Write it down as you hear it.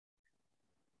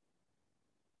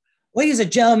Ladies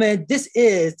and gentlemen, this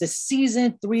is the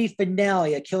season 3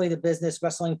 finale of Killing the Business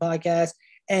Wrestling Podcast,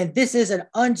 and this is an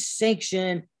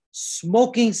unsanctioned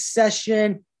smoking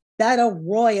session battle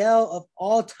royale of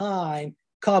all time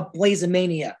called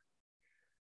Blazemania.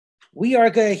 We are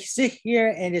going to sit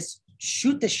here and just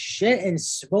shoot the shit and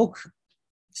smoke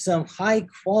some high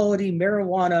quality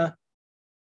marijuana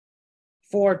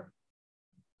for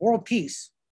world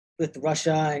peace with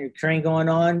Russia and Ukraine going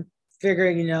on.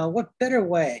 Figuring, what better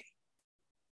way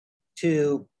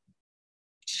to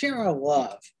share our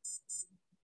love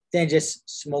than just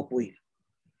smoke weed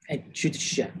and shoot the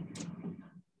shit.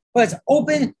 But it's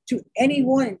open to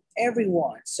anyone and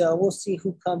everyone. So we'll see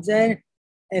who comes in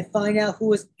and find out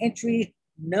who is entry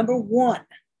number 1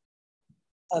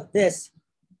 of this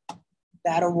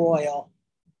battle royal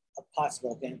of pot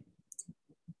smoking.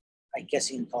 I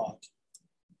guess you can call it.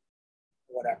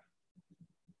 Whatever.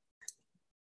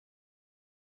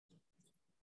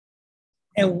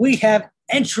 And we have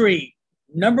entry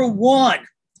number 1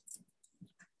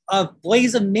 of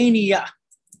Blazemania.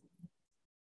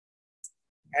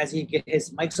 As he get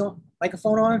his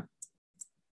microphone on.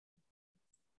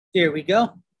 There we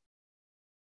go.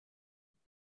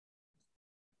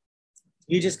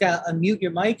 You just got to unmute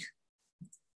your mic.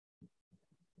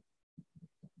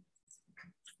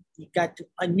 You got to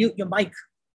unmute your mic.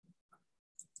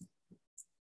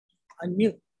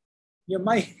 Unmute your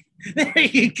mic. There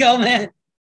you go, man.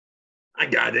 I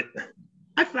got it.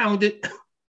 I found it.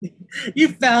 You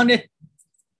found it.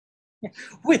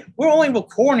 We're only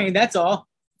recording, that's all.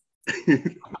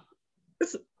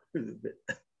 So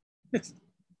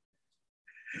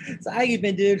how you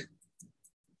been, dude?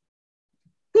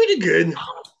 Pretty good.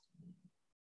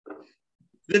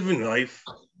 Living life.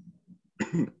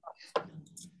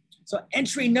 So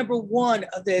entry number 1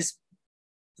 of this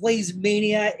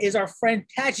Blazemania is our friend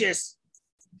Patches.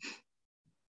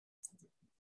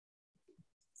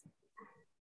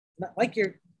 Not like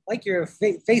your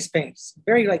face paints,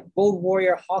 very like Bold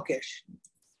Warrior hawkish.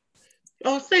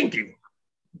 Oh, thank you.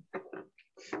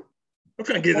 I'm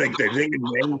trying to get like that thing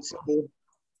in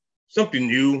something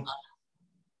new.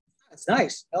 That's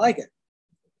nice. I like it.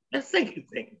 Thank you.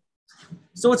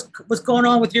 So what's going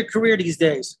on with your career these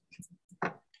days?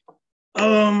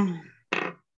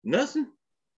 Nothing.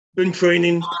 Been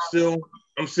training still.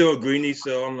 I'm still a greenie,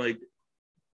 so I'm like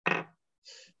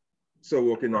still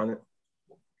working on it.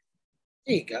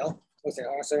 There you go. What's that,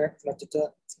 sir?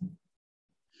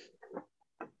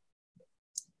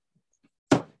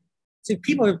 See,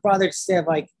 people would rather just have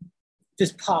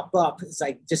just pop up. It's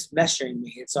like just measuring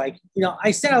me. It's like, I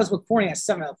said I was recording at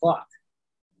 7 o'clock.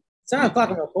 7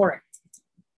 o'clock I'm recording.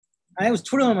 I was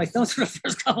twiddling my thumbs for the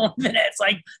first couple of minutes.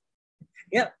 Like,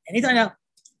 yeah, anytime now.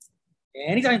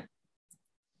 Anytime.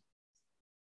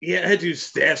 Yeah, I had to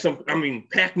stash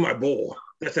pack my bowl.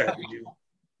 That's what I had to do.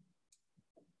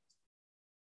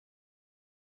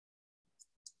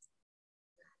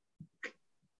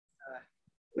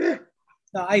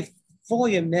 Now, I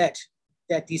fully admit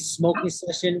that these smoking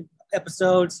session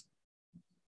episodes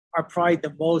are probably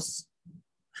the most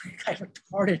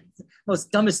retarded, most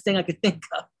dumbest thing I could think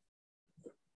of.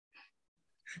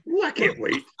 Well, I can't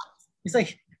wait. It's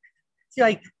like,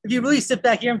 if you really sit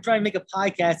back here and try and make a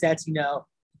podcast that's,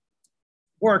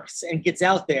 works and gets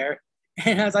out there.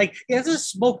 And I was like, let's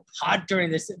just smoke pot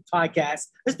during this podcast.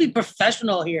 Let's be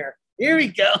professional here. Here we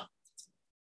go.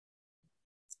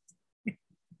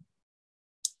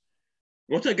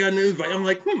 Once I got an invite, I'm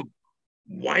like,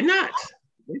 why not?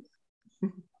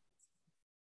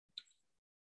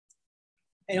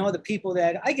 And all the people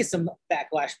that I get some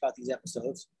backlash about these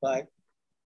episodes, but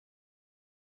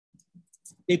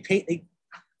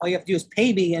all you have to do is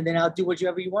pay me, and then I'll do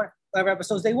whatever you want, whatever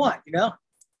episodes they want,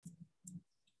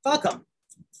 Fuck them.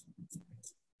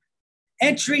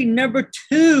 Entry number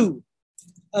 2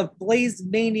 of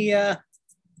Blazemania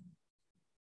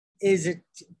is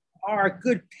our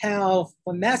good pal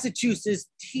from Massachusetts,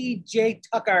 TJ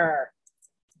Tucker.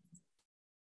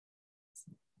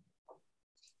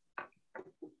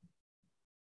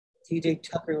 TJ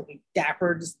Tucker will be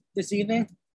dapper this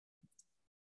evening.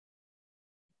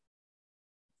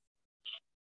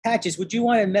 Patches, would you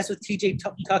want to mess with TJ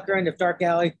Tucker in the dark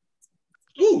alley?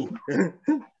 Ooh,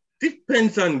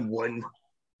 depends on one.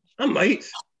 I might.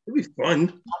 It'd be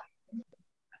fun.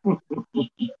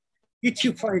 You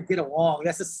two probably get along.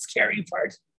 That's the scary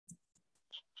part.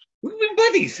 We've been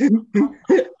buddies.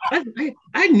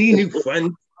 I need new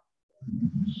fun.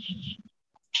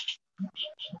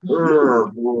 Oh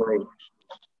boy.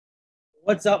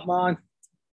 What's up, Mon?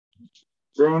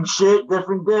 Same shit,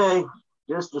 different day.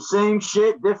 Just the same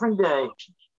shit, different day.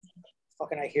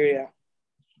 Fucking I hear you.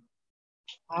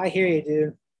 I hear you,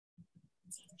 dude.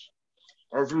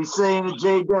 As we say in the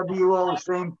JWO,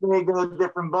 same figure,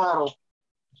 different bottle.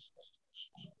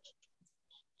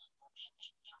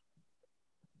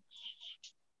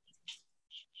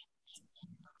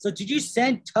 So did you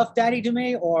send Tough Daddy to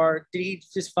me, or did he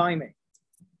just find me?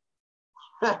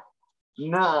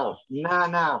 No.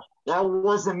 That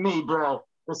wasn't me, bro.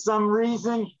 For some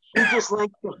reason, he just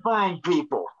likes to find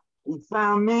people. He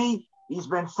found me. He's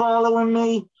been following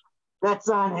me. That's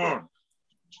on him.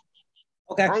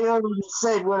 Okay. I already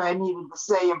said what I needed to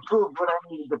say and proved what I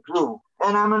needed to prove.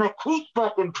 And I'm going to keep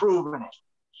fucking proving it.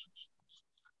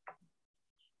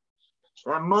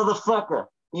 That motherfucker,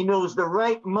 he knows the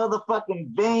right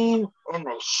motherfucking vein and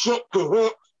the shit to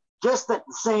hit just at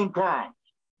the same time.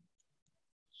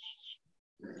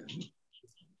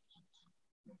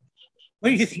 What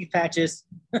do you think, Patches?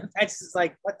 Patches is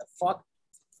like, what the fuck?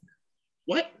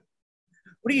 What?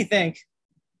 What do you think?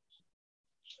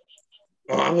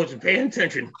 Oh, I wasn't paying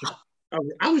attention.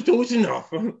 I was dozing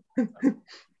off.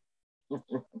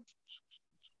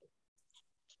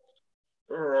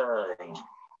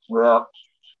 Well,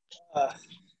 Uh,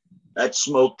 that's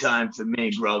smoke time for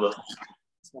me, brother.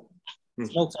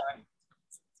 smoke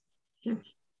time.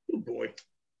 Oh boy.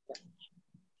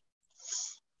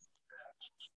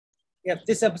 Yeah,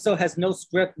 this episode has no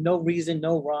script, no reason,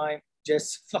 no rhyme,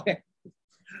 just fucking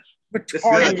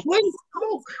retarded.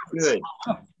 Good.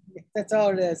 That's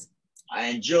all it is. I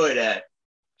enjoy that.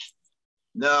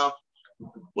 No,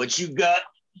 what you got?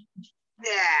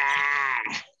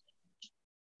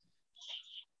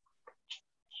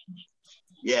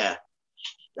 Yeah,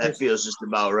 that feels just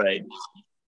about right.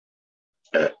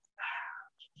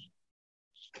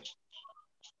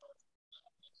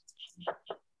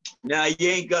 Now, you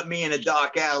ain't got me in a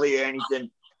dark alley or anything.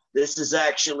 This is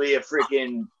actually a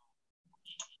freaking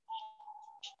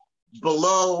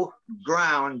below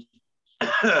ground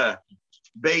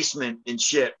basement and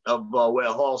shit of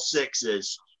where Hall 6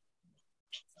 is.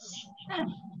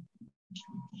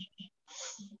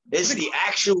 It's the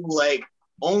actual, like,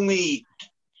 only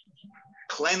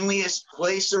cleanliest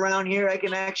place around here, I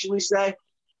can actually say.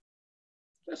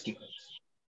 That's nice.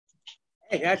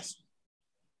 Hey, that's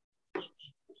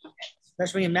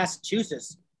especially in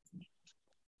Massachusetts.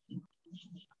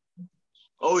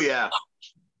 Oh, yeah.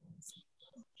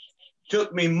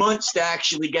 Took me months to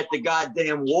actually get the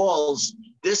goddamn walls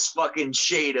this fucking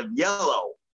shade of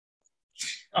yellow.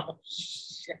 Oh,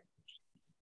 shit.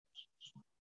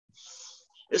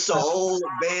 It's a whole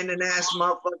abandoned ass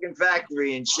motherfucking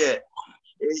factory and shit.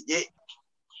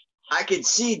 I could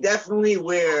see definitely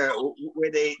where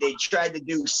they tried to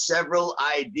do several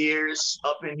ideas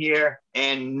up in here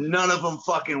and none of them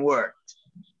fucking worked.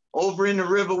 Over in the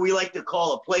river, we like to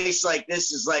call a place like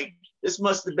this is like, this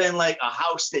must have been like a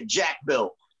house that Jack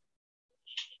built.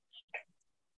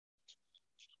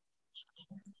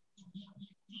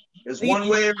 Because one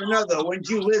way or another, when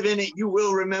you live in it, you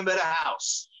will remember the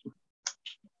house.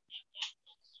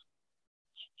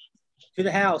 To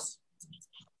the house.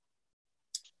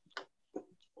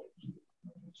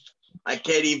 I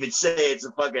can't even say it's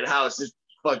a fucking house. This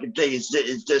fucking thing is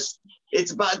just,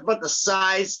 it's about the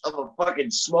size of a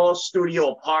fucking small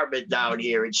studio apartment down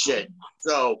here and shit.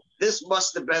 So this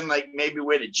must have been like maybe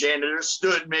where the janitor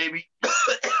stood, maybe.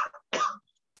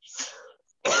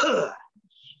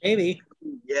 Maybe.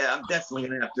 Yeah, I'm definitely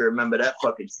gonna have to remember that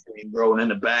fucking stream growing in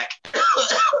the back.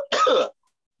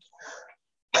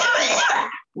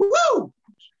 Woo!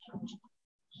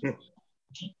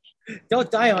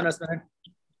 Don't die on us, man.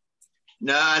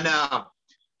 No.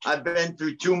 I've been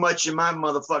through too much in my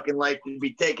motherfucking life to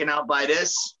be taken out by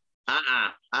this.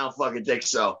 I don't fucking think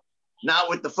so. Not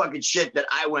with the fucking shit that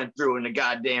I went through in the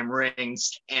goddamn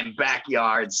rings and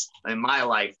backyards in my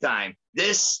lifetime.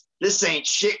 This ain't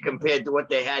shit compared to what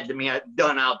they had to me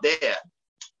done out there.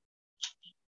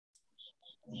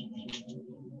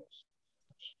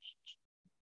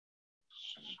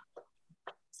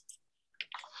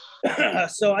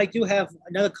 So I do have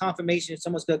another confirmation.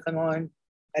 Someone's gonna come on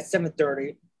at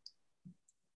 7:30,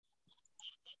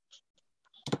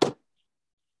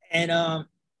 and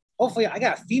hopefully I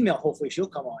got a female. Hopefully she'll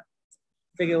come on.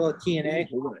 Figure a little Q&A.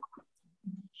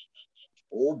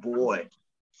 Oh boy.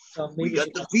 So We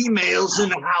got the females in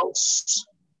the house.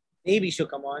 Maybe she'll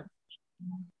come on.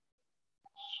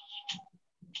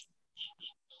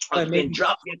 Maybe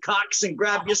drop your cocks and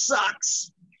grab your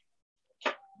socks.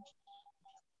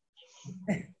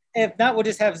 If not, we'll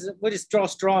just draw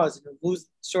straws and who's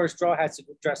short straw has to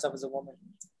dress up as a woman.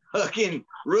 Fucking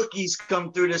rookies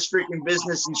come through this freaking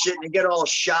business and shit and they get all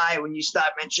shy when you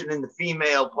start mentioning the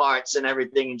female parts and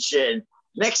everything and shit.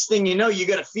 Next thing you know, you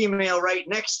got a female right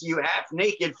next to you, half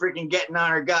naked, freaking getting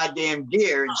on her goddamn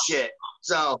gear and shit.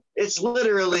 So it's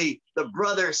literally the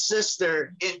brother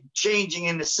sister changing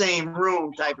in the same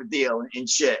room type of deal and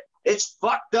shit. It's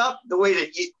fucked up the way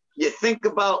that you think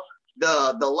about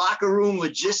the locker room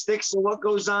logistics of what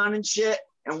goes on and shit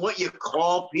and what you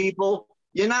call people.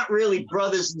 You're not really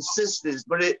brothers and sisters,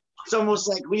 but it's almost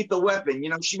like Lethal Weapon. You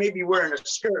know, she may be wearing a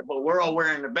skirt, but we're all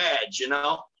wearing a badge, you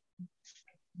know?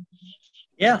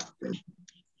 Yeah.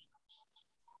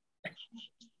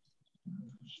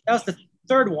 That was the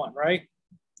third one, right?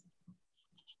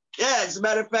 Yeah, as a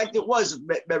matter of fact, it was.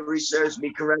 If memory serves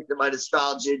me correct in my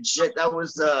nostalgia and shit. That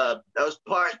was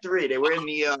part 3. They were in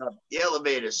the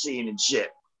elevator scene and shit.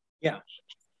 Yeah.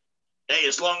 Hey,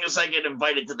 as long as I get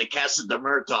invited to the Casa de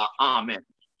Murtaugh, amen.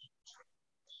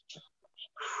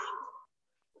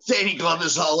 Danny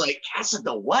Glover's all like, Casa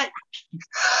de what?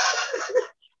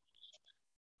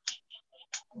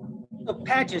 So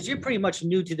Patches, you're pretty much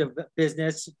new to the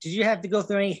business. Did you have to go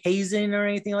through any hazing or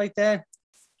anything like that?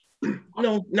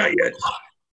 No, not yet.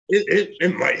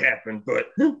 It might happen, but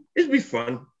it'd be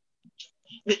fun.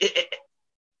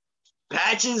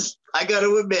 Patches, I got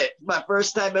to admit, my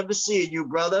first time ever seeing you,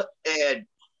 brother, and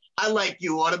I like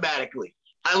you automatically.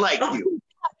 I like you.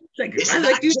 Thank you. It's I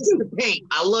not like you just too. the paint.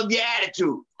 I love your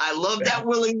attitude. I love that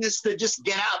willingness to just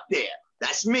get out there.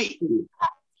 That's me.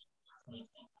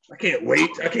 I can't wait.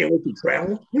 I can't wait to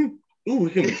travel. Ooh,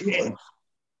 it can be fun.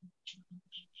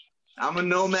 I'm a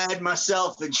nomad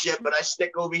myself and shit, but I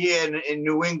stick over here in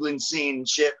New England scene and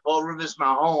shit. Fall River's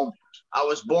my home. I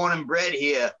was born and bred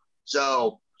here,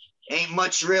 so ain't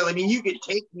much real. I mean, you could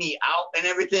take me out and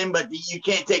everything, but you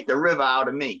can't take the river out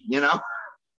of me, you know?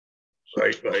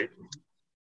 Right, right.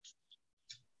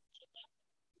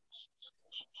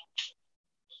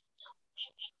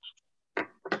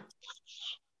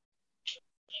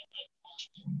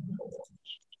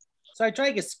 So I tried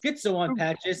to get Schizo on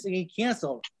Patches and he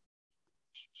canceled.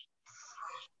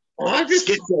 Oh, I just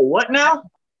Schizo what now?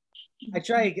 I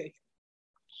tried to get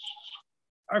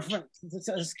our friend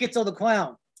Schizo the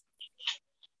Clown.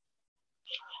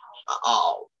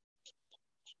 Oh,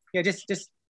 Yeah,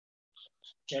 just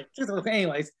yeah.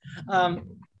 Anyways,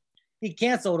 he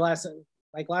canceled last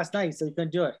night, so he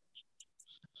couldn't do it.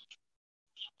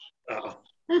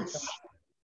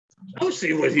 I'll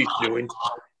see what he's doing.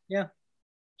 Yeah.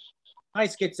 Hi,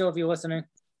 Schizo, if you're listening.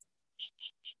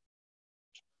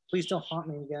 Please don't haunt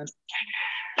me again.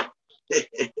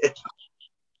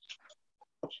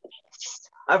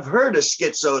 I've heard of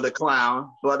Schizo the Clown,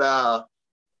 but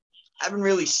haven't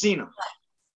really seen him.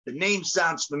 The name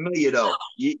sounds familiar though.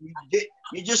 You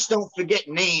just don't forget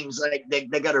names like they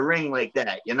got a ring like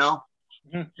that, you know?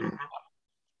 Mm-hmm.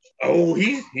 Oh,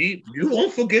 you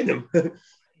won't forget him.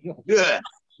 Good.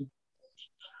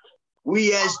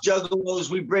 We as juggalos,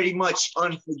 we pretty much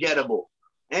unforgettable.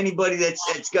 Anybody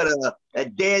that's got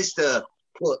that dares to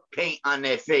put paint on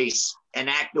their face and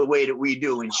act the way that we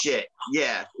do and shit.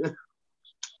 Yeah.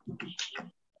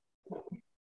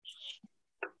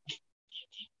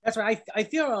 That's right. I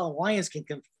feel an alliance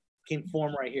can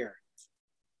form right here.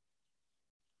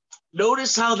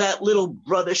 Notice how that little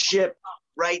brothership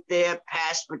right there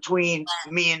passed between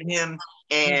me and him,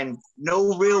 and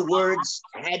no real words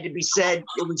had to be said.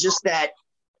 It was just that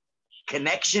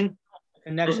connection.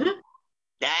 Connection. Mhm.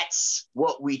 That's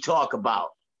what we talk about.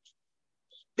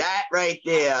 That right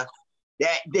there.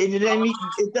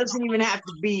 It doesn't even have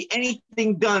to be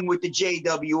anything done with the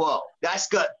JWO. That's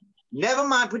good. Never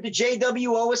mind, put the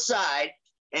JWO aside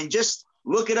and just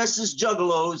look at us as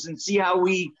juggalos and see how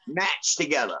we match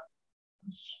together.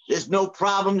 There's no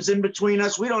problems in between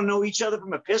us. We don't know each other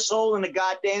from a piss hole in the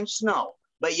goddamn snow.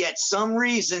 But yet some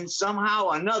reason, somehow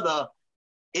or another,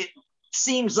 it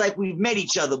seems like we've met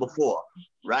each other before,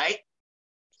 right?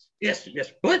 Yes,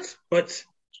 but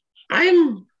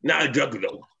I'm not a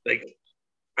juggalo. Like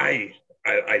I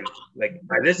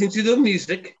listen to the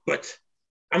music, but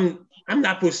I'm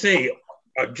not per se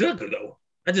a juggalo.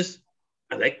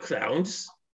 I like clowns,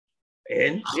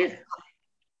 and yeah.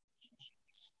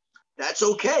 That's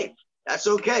okay. That's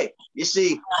okay. You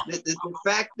see, the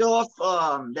fact off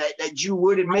that you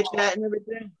would admit that and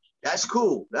everything, that's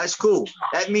cool. That's cool.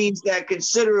 That means that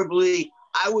considerably,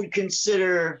 I would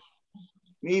consider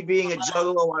me being a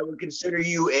juggalo, I would consider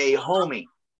you a homie.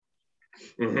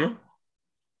 Mm-hmm.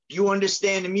 You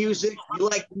understand the music, you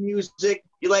like the music,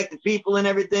 you like the people and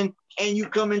everything, and you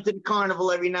come into the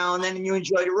carnival every now and then and you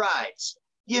enjoy the rides.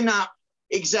 You're not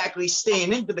exactly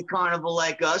staying into the carnival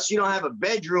like us. You don't have a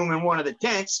bedroom in one of the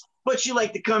tents, but you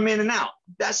like to come in and out.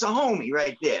 That's a homie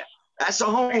right there. That's a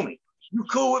homie. You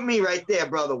cool with me right there,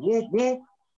 brother. Whoop, whoop.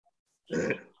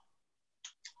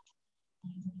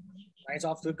 Nice,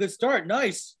 off to a good start.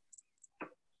 Nice.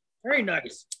 Very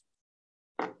nice.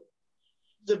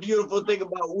 The beautiful thing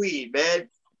about weed, man.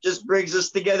 Just brings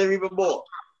us together even more.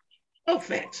 Oh,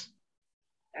 thanks.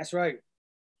 That's right.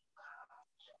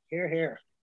 Here, here.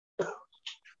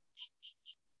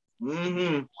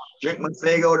 Mm-hmm. Drink my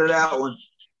Fago to that one.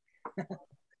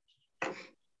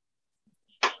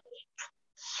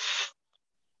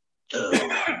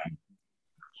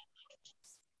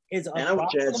 And I wish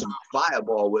I had some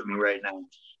Fireball with me right now.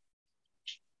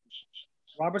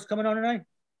 Robert's coming on tonight?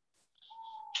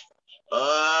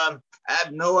 I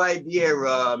have no idea.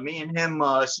 Me and him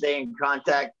stay in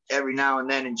contact every now and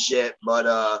then and shit, but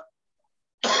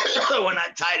we're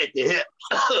not tied at the hip.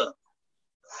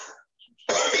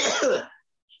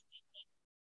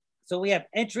 So we have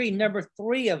entry number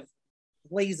 3 of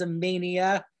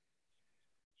Blazomania.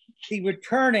 The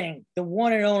returning, the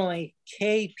one and only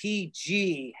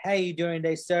KPG. How you doing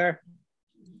today, sir?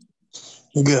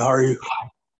 Good, how are you?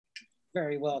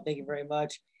 Very well, thank you very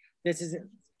much. This is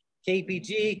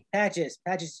KPG, Patches,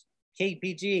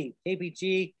 KPG,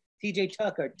 TJ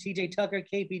Tucker,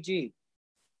 KPG.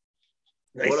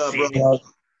 Nice What up, seeing bro? you.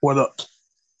 What up?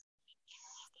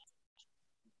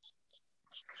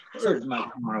 Where's my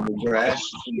honorable grass?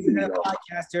 He's another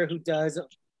podcaster who does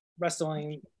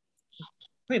wrestling,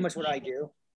 pretty much what I do.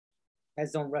 Has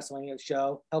his own wrestling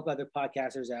show, help other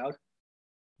podcasters out.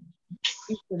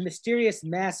 He's a mysterious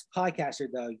masked podcaster,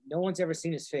 though. No one's ever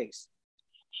seen his face.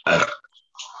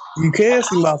 You can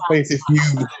see my face if you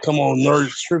come on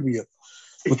Nerds Trivia,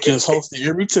 which is hosted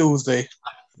every Tuesday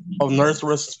on Nerds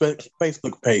Wrestling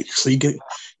Facebook page. So you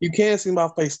can see my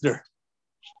face there.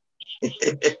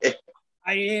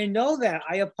 I didn't know that.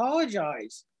 I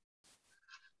apologize.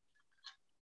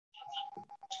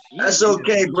 That's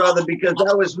okay, brother, because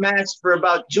I was masked for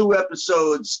about 2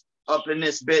 episodes up in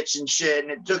this bitch and shit,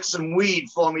 and it took some weed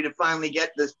for me to finally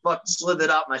get this fuck slithered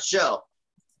out my shell.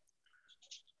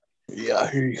 Yeah, I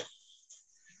hear you.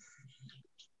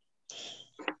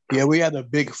 Yeah, we had a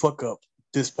big fuck up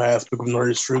this past week of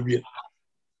Nerds Trivia.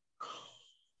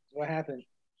 What happened?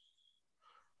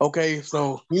 Okay,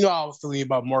 so you know I was telling you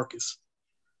about Marcus.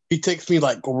 He texted me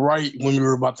like right when we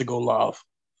were about to go live.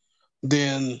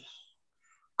 Then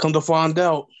come to find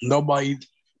out, nobody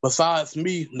besides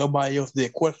me, nobody else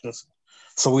did questions.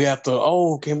 So we have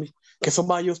to, can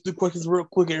somebody else do questions real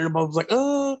quick? And everybody was like,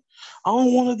 I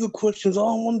don't want to do questions.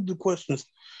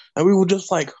 And we were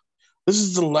just like, this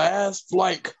is the last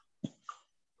like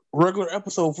regular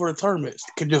episode for the tournament.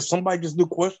 Can just somebody just do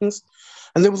questions?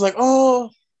 And they was like,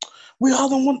 we all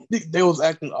don't want. They was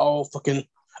acting all fucking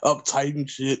uptight and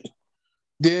shit.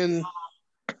 Then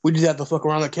we just had to fuck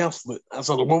around and cancel it. And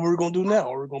so what we're gonna do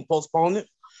now? Are we gonna postpone it?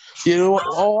 You know what?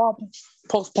 I'll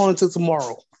postpone it till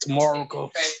tomorrow. Tomorrow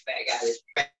comes.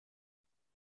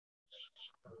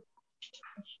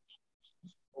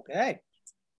 Okay.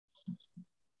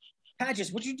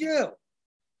 Patches, what'd you do?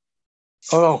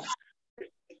 Oh,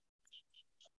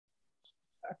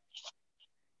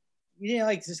 You didn't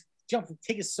like just jump and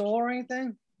take a soul or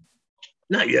anything?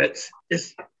 Not yet.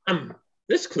 I'm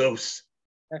this close.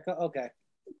 Okay.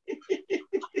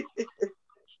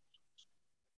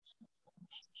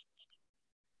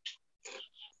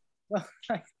 Well,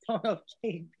 I don't know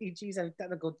if KPG's have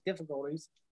technical difficulties.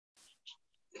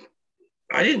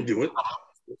 I didn't do it.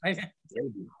 I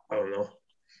don't know.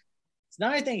 It's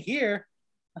not anything here.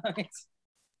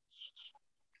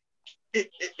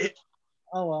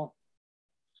 Oh, well.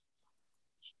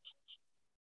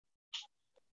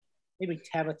 Maybe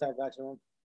Tabitha got to him.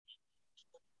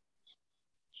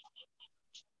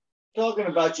 Talking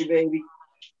about you, baby.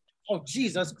 Oh,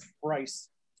 Jesus Christ.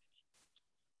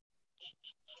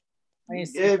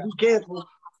 Yeah, be careful.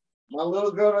 My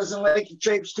little girl doesn't like to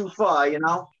traipse too far, you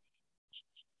know?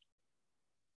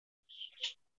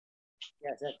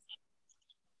 Yes, that's...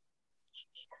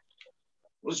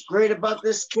 What's great about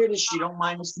this kid is she don't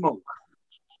mind the smoke.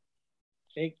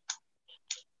 Big.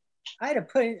 I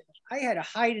had to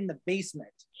hide in the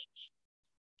basement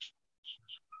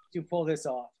to pull this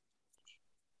off.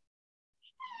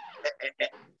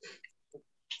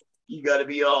 You gotta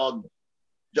be all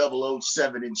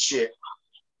 007 and shit.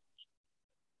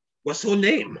 What's her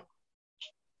name?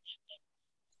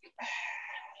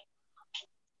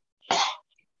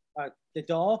 The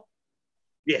doll?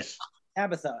 Yes.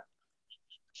 Tabitha.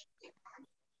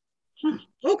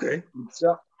 Okay.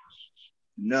 So,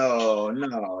 no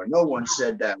one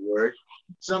said that word.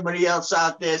 Somebody else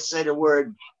out there said the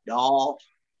word doll.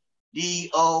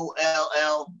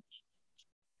 D-O-L-L.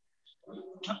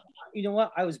 You know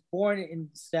what? I was born in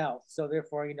the South, so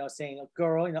therefore, saying a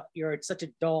girl, you're such a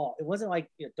doll. It wasn't like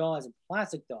a doll as a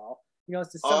plastic doll. You know,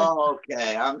 it's the Southern.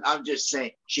 Okay, I'm just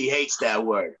saying she hates that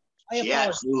word. She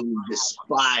absolutely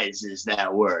despises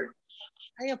that word.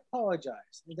 I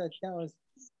apologize. That was.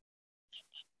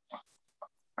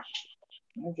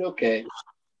 That's okay.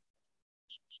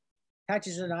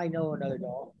 Patches and I know another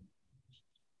doll.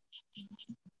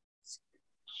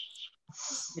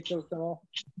 Get those doll.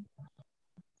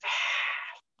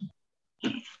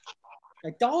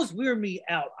 Like dolls weird me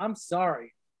out. I'm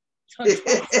sorry.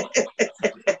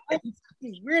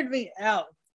 He's weirded me out.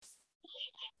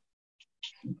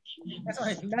 That's why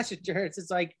I messaged her. It's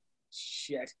just like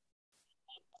shit.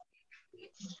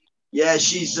 Yeah,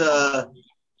 she's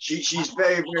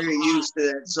very, very used to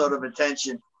that sort of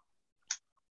attention.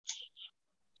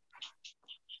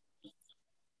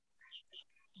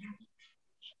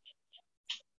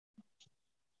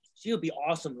 She would be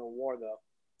awesome in a war, though.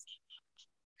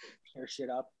 Tear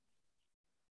shit up.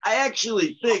 I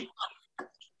actually think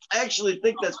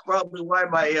that's probably why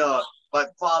my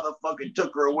father fucking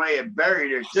took her away and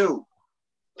buried her too.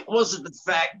 It wasn't the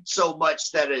fact so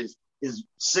much that his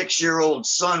 6-year-old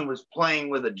son was playing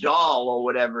with a doll or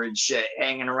whatever and shit,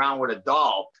 hanging around with a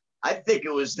doll. I think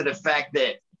it was to the fact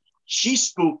that she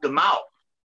spooked him out.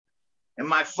 And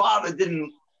my father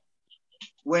didn't,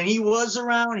 when he was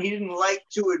around, he didn't like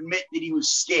to admit that he was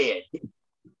scared.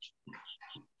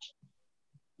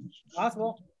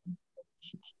 Possible.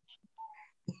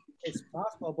 It's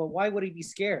possible, but why would he be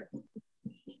scared?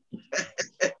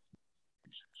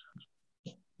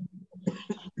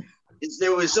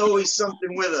 There was always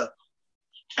something with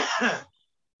her.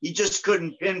 He just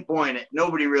couldn't pinpoint it.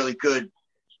 Nobody really could.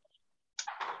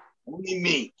 Only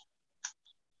me.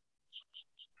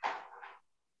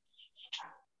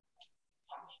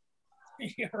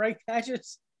 You all right,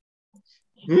 Patches?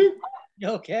 Hmm? You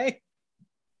okay?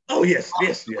 Oh yes.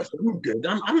 I'm good.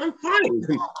 I'm fine.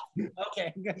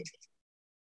 Okay, good.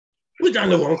 We're down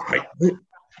the wrong pipe.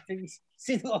 You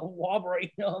see the little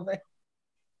wobbly, you know,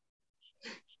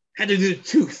 Had to do the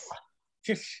tooth.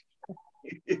 Can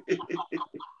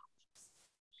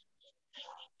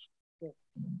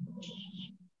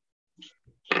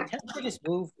I just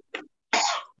move?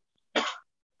 I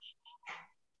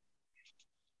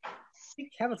think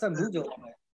Kevin's moved a little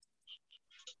bit.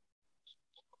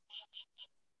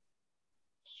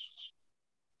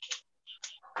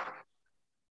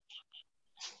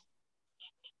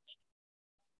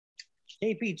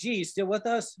 KPG, you still with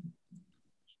us?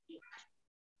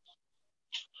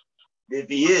 If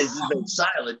he is, he's been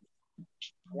silent.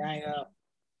 Yeah, I know.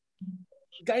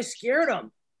 You guys scared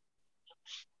him.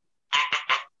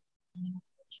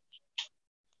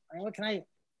 I mean, what can I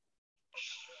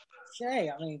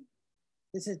say? I mean,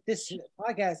 this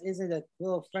podcast isn't a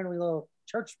little friendly little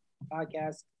church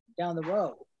podcast down the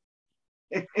road.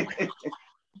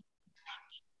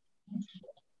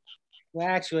 Well,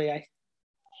 actually,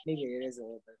 maybe it is a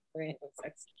little bit. But anyways,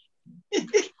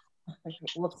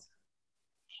 whoops.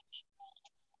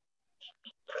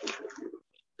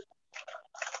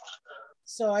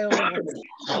 So I don't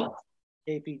know.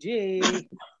 KPG.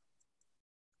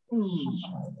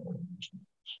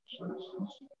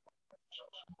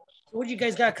 What do you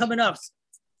guys got coming up?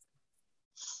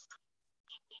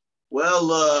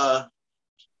 Well,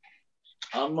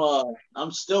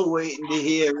 I'm still waiting to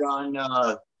hear on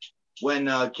when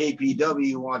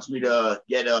KPW wants me to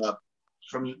get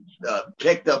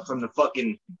picked up from the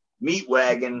fucking meat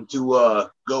wagon to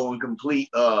go and complete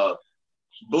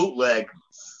bootleg.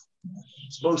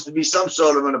 It's supposed to be some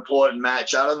sort of an important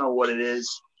match. I don't know what it is.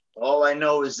 All I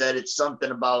know is that it's something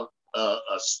about a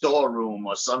storeroom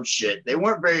or some shit. They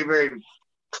weren't very, very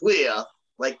clear,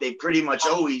 like they pretty much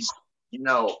always,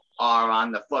 are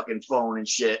on the fucking phone and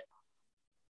shit.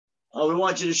 Oh, we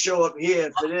want you to show up here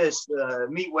for this.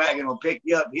 Meat wagon will pick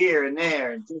you up here and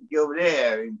there and take you over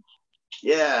there. And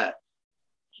yeah,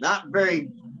 not very,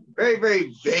 very,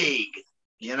 very vague,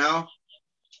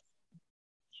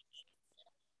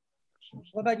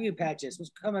 What about you, Patches? What's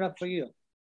coming up for you?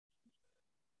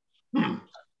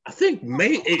 I think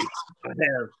May 8th, I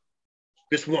have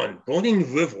this one,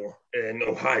 Boiling River in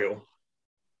Ohio.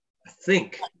 I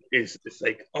think it's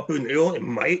like up in the air. It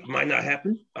might not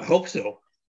happen. I hope so.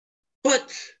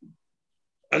 But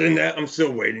other than that, I'm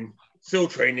still waiting, still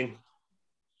training.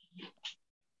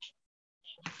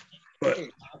 But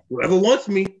whoever wants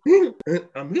me,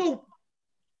 I'm here.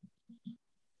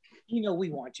 We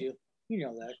want you. You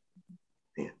know that.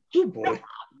 Yeah. Good boy.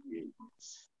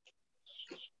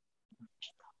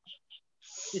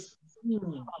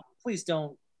 Please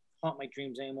don't haunt my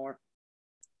dreams anymore.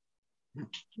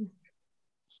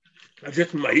 I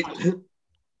just might.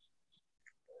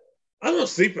 I don't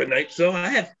sleep at night, so I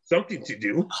have something to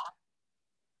do.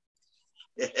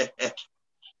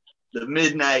 The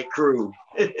Midnight Crew.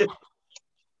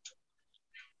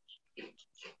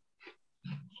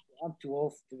 I'm too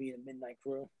old to be in the Midnight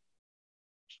Crew.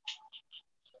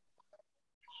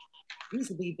 Used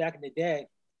to be back in the day.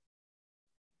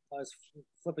 I was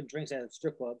flipping drinks at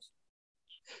strip clubs.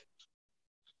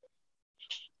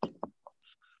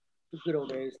 The good old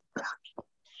days.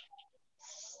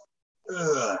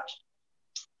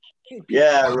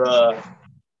 Yeah,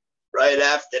 right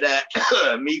after that,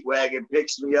 Meat Wagon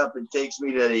picks me up and takes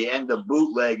me to the end of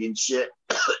bootleg and shit.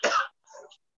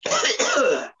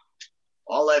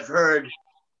 All I've heard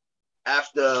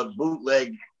after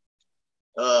bootleg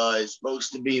is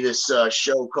supposed to be this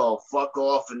show called Fuck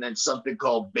Off and then something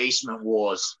called Basement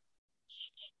Wars.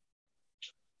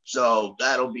 So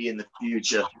that'll be in the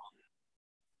future.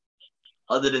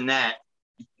 Other than that,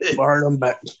 All right, I'm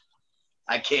back.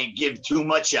 I can't give too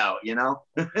much out, you know?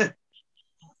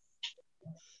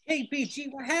 Hey,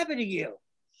 BG, what happened to you?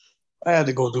 I had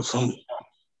to go do something.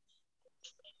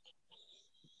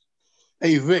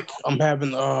 Hey, Vic, I'm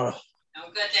having I'm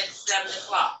good at 7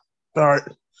 o'clock. all right.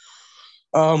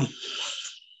 I'm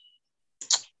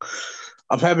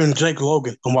having Jake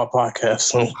Logan on my podcast,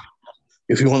 so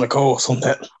if you want to call us on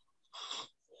that.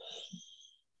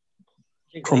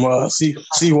 From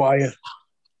CYN.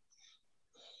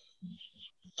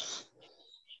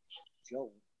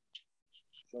 Joe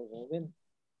Rogan.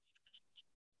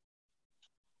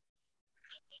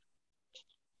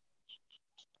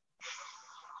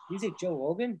 You say Joe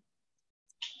Rogan?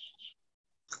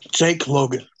 Jake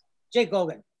Logan. Jake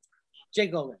Logan.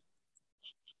 Jake Logan.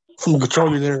 From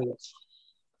Control Your Area.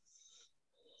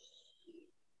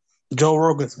 Joe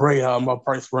Rogan's way out of my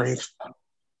price range.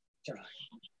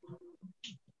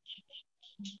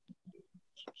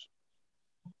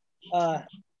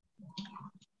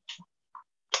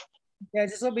 Yeah,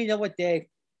 just let me know what day.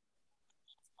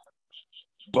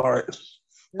 All right.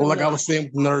 Well, like I was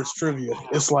saying with Nerds Trivia,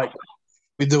 it's like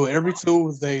we do it every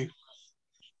Tuesday.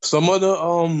 Some of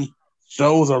the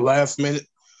shows are last minute,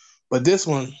 but this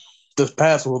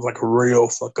past one was like a real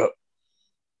fuck up.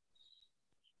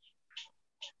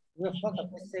 Real fuck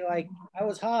up. Just say like I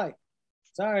was high.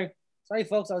 Sorry,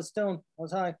 folks. I was stoned. I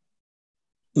was high.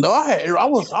 No, I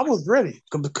was ready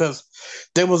because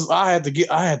I had to get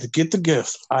the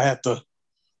gifts. I had to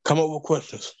come up with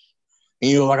questions.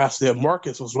 And, like I said,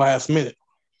 Marcus was last minute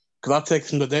because I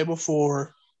texted him the day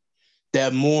before,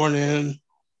 that morning,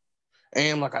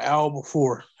 and like an hour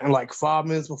before, and like 5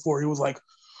 minutes before, he was like,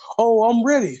 "Oh, I'm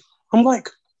ready." I'm like,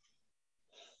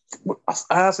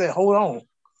 I said, "Hold on,"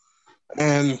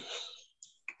 and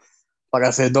like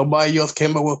I said, nobody else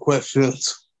came up with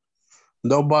questions.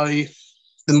 Nobody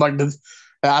didn't like the.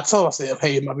 I said,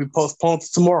 "Hey, it might be postponed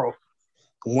to tomorrow."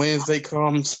 Wednesday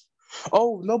comes.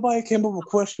 Oh, nobody came up with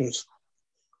questions.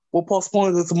 We'll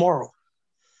postpone it to tomorrow.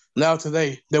 Now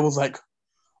today, they was like,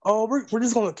 "Oh, we're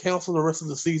just gonna cancel the rest of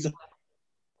the season."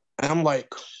 And I'm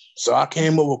like, so I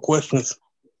came up with questions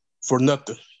for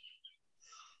nothing.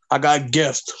 I got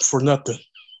guessed for nothing.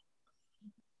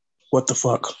 What the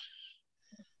fuck?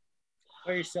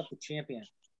 Declare yourself the champion.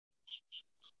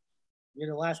 You're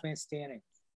the last man standing.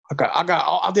 I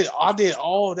did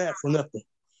all that for nothing.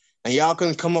 And y'all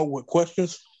couldn't come up with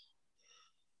questions?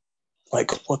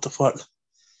 Like, what the fuck?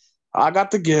 I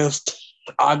got the guest.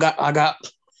 I got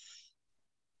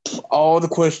all the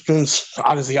questions.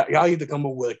 Y'all need to come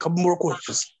up with a couple more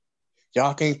questions.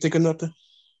 Y'all can't think of nothing?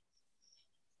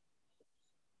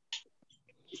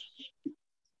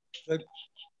 Good.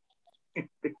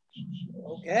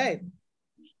 Okay.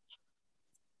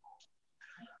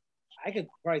 I could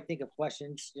probably think of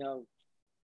questions,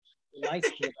 nice.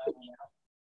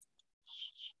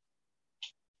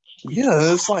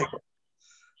 Yeah, it's like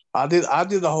I did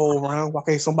the whole round. Why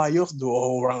can't somebody else do a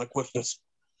whole round of questions?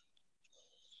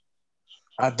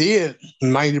 I did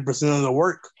 90% of the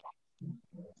work,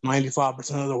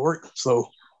 95% of the work. So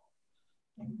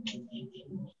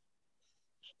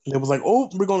it was like, "Oh,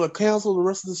 we're gonna cancel the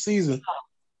rest of the season."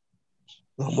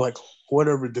 And I'm like,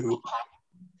 whatever, dude.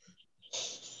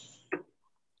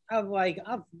 I'm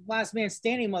last man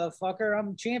standing, motherfucker.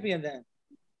 I'm champion then.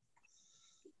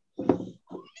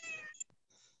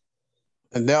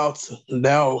 And now, I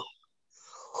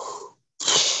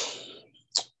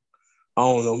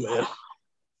don't know, man.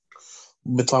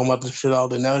 We've been talking about this shit all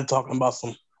day. Now they're talking about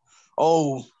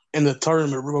in the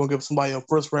tournament, we're going to give somebody a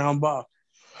first round bye.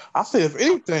 I said, if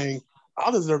anything,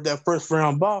 I deserve that first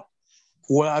round bye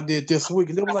for what I did this week.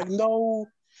 And they were like, no,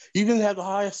 you didn't have the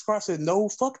highest score. I said, no,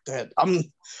 fuck that.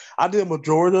 I did a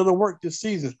majority of the work this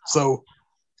season. So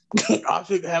I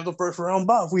should have the first round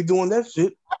bye if we doing that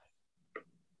shit.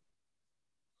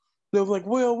 They was like,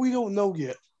 well, we don't know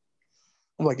yet.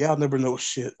 I'm like, y'all never know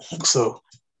shit. So.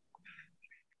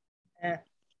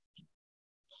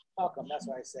 Welcome. That's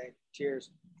what I say.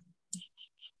 Cheers.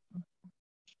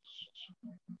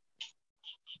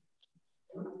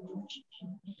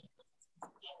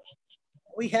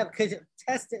 We have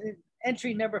contestant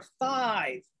entry number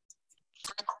 5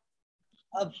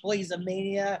 of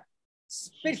Blazemania,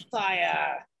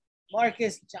 Spitfire,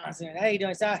 Marcus Johnson. How you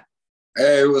doing, sir?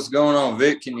 Hey, what's going on,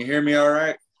 Vic? Can you hear me all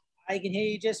right? I can hear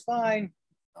you just fine.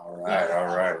 All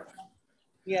right.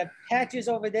 We have patches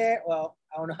over there. Well,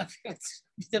 I don't know if it's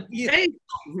the view. Hey,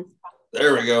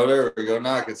 There we go.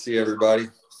 Now I can see everybody.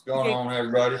 What's going on,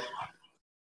 everybody?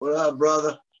 What up,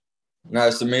 brother?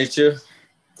 Nice to meet you.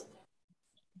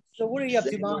 So what are you up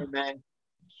to, Mom? Man.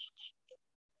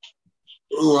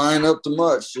 Ooh, I ain't up to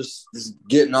much. Just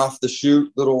getting off the shoot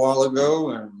a little while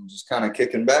ago and just kind of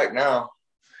kicking back now.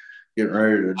 Getting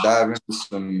ready to dive into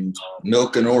some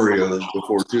milk and Oreos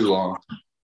before too long.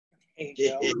 There you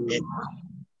go.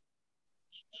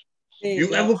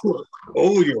 you ever put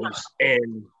Oreos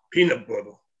and peanut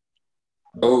butter?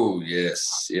 Oh,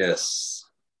 yes.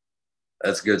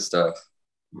 That's good stuff.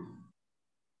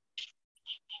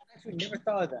 Actually, never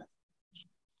thought of that.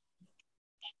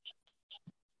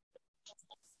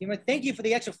 Thank you for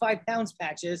the extra 5 pounds,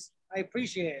 Patches. I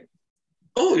appreciate it.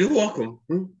 Oh, you're welcome.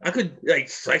 I could like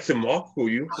slice them off for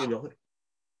you, you know.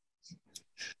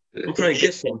 I'm trying to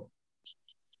get some.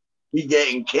 We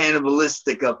getting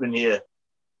cannibalistic up in here.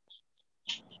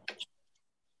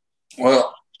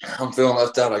 Well, I'm feeling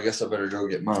left out. I guess I better go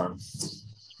get mine.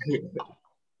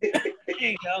 There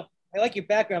you go. I like your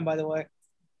background, by the way.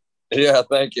 Yeah,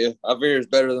 thank you. I figure it's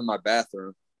better than my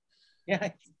bathroom. Yeah.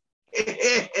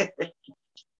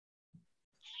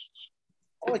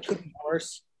 Oh, it could be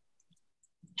worse.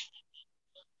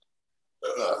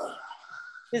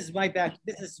 This is my back.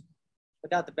 This is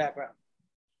without the background.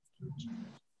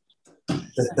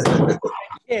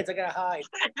 Kids, I gotta hide.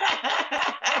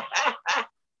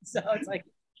 So it's like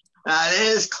That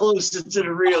is closer to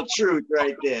the real truth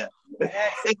right there.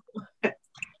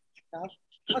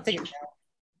 I'll take it down.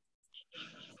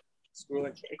 Screw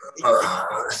it. It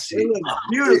looks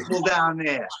beautiful down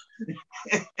there.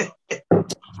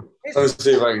 Let's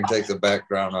see if I can take the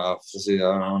background off. Let's see,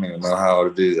 I don't even know how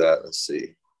to do that. Let's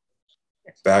see.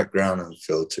 Background and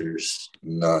filters,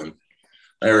 none.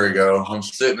 There we go. I'm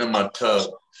sitting in my tub.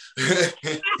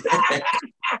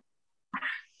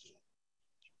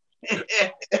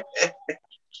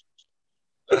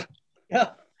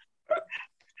 Yeah.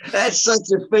 That's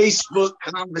such a Facebook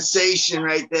conversation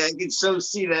right there. I can so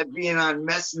see that being on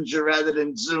Messenger rather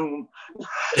than Zoom.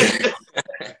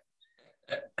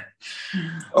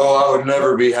 Oh, I would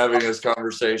never be having this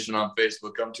conversation on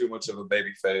Facebook. I'm too much of a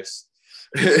baby face.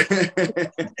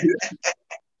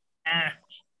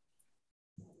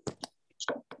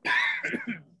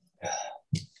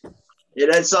 Yeah,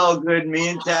 that's all good. Me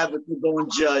and Tabitha going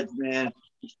judge, man.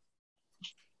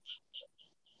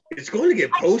 It's going to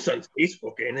get posted on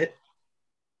Facebook, ain't it?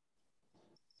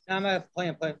 I'm not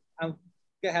playing. I'm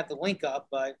gonna have the link up,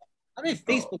 but I'm in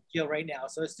Facebook jail right now.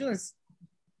 So as soon as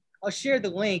I'll share the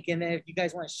link, and then if you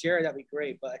guys want to share it, that'd be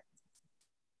great. But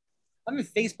I'm in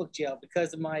Facebook jail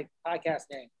because of my podcast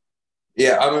name.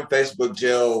 Yeah, I'm in Facebook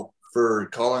jail for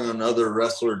calling another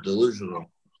wrestler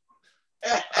delusional.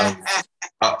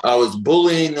 I was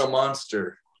bullying a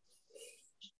monster.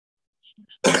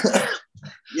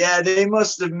 Yeah, they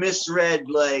must have misread,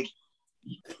 like,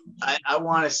 I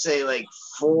want to say like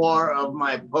 4 of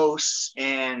my posts,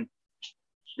 and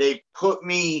they put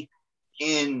me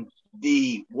in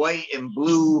the white and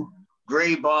blue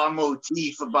gray bar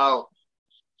motif about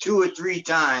 2 or 3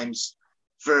 times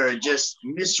for just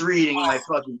misreading my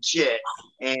fucking shit.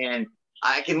 And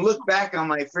I can look back on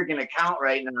my freaking account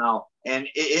right now, and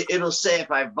it'll say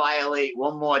if I violate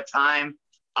one more time,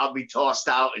 I'll be tossed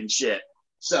out and shit.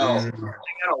 So I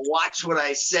gotta watch what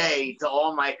I say to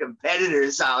all my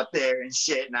competitors out there and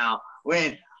shit now.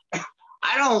 When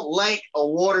I don't like a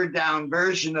watered down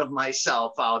version of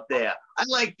myself out there. I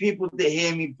like people to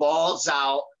hear me balls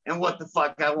out and what the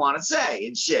fuck I want to say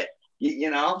and shit.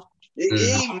 You know? It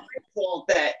ain't my fault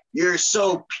that you're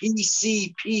so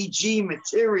PC, PG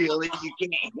material that you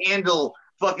can't handle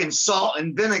fucking salt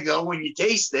and vinegar when you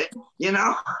taste it, you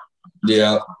know?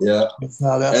 Yeah. That's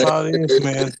how it is,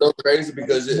 man. It's so crazy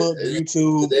because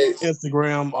YouTube,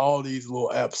 Instagram, all these little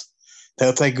apps,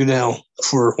 they'll take you down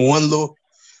for one little.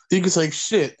 You can say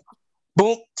shit,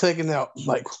 boom, taken out,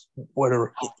 like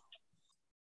whatever.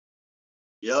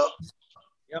 Yep.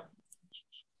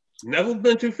 Never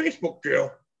been to Facebook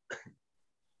jail.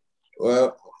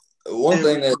 Well, one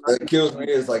thing that kills me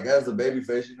is like as a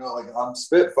babyface, you know, like I'm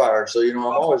Spitfire, so you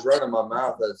know I'm always running my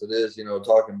mouth as it is, you know,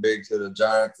 talking big to the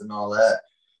Giants and all that.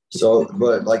 So,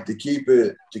 but like to keep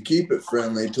it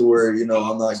friendly to where you know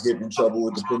I'm not getting in trouble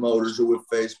with the promoters or with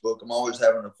Facebook. I'm always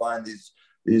having to find these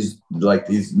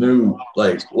new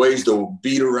like ways to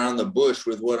beat around the bush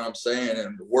with what I'm saying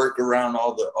and work around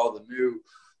all the new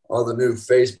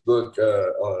Facebook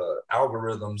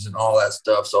algorithms and all that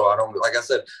stuff. So I don't, like I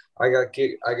said, I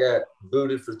got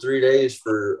booted for 3 days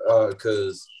for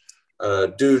because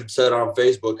dude said on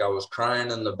Facebook I was crying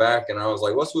in the back, and I was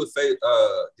like, "What's with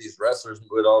these wrestlers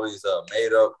with all these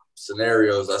made up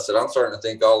scenarios?" I said, "I'm starting to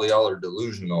think all of y'all are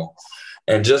delusional,"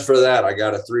 and just for that, I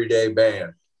got a 3-day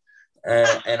ban.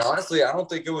 And honestly, I don't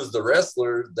think it was the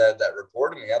wrestler that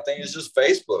reported me. I think it's just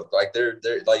Facebook. Like they're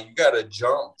like you got to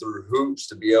jump through hoops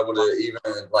to be able to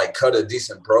even like cut a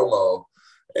decent promo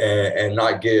and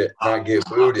not get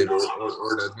booted or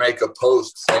to make a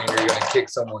post saying you're going to kick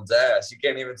someone's ass. You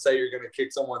can't even say you're going to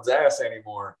kick someone's ass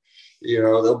anymore. You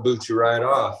know, they'll boot you right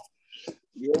off.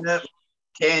 Yeah,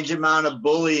 tantamount of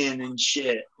bullying and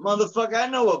shit. Motherfucker, I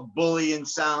know what bullying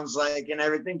sounds like and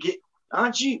everything.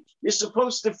 Aren't you? You're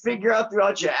supposed to figure out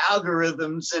throughout your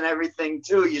algorithms and everything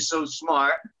too. You're so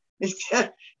smart.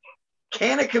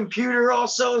 Can a computer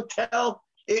also tell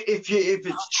if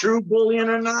it's true bullying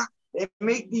or not? They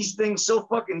make these things so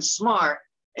fucking smart.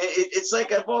 It's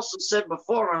like I've also said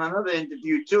before on another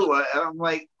interview too. I'm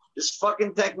like, this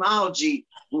fucking technology,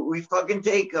 we fucking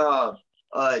take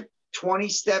 20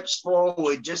 steps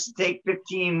forward just to take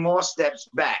 15 more steps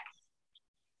back.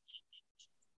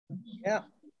 Yeah.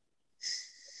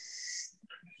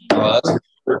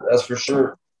 That's for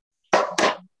sure.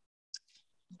 I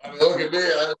mean, look at me.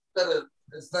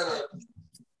 Instead of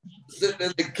sitting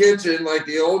in the kitchen like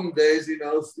the olden days, you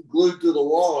know, glued to the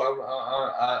wall,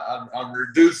 I'm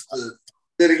reduced to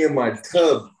sitting in my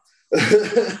tub.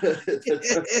 Gotta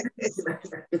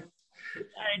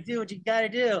do what you gotta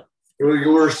do.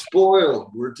 We're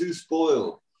spoiled. We're too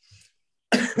spoiled.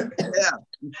 Yeah.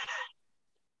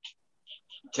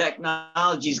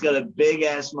 Technology's got a big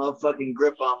ass motherfucking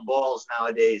grip on balls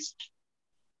nowadays.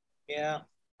 Yeah.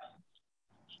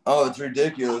 Oh, it's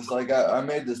ridiculous. Like I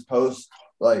made this post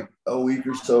like a week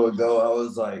or so ago. I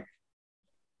was like,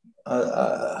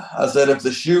 I said, if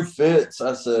the shoe fits,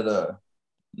 I said,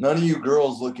 none of you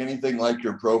girls look anything like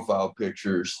your profile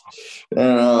pictures.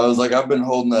 And I was like, I've been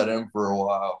holding that in for a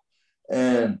while.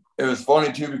 And it was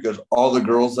funny too, because all the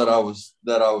girls that I was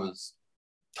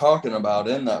talking about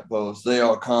in that post, they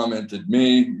all commented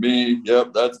me,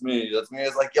 yep, that's me. It's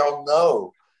like, y'all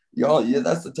know. Y'all, yeah,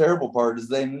 that's the terrible part is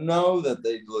they know that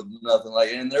they look nothing like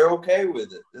it and they're okay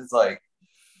with it. It's like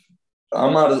I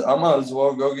might as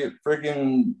well go get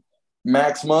freaking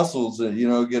Max Muscles and, you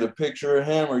know, get a picture of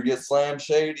him or get Slam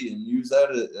Shady and use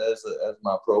that as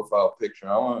my profile picture.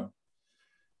 I want to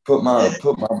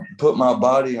put my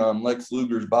body on Lex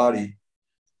Luger's body.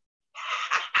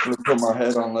 Put my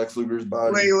head on Lex Luger's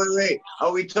body. Wait.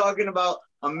 Are we talking about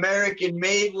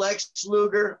American-made Lex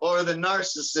Luger or the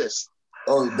narcissist?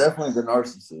 Oh, definitely the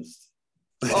narcissist.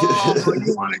 Oh,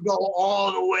 you want to go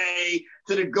all the way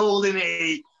to the golden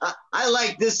age? I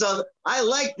like this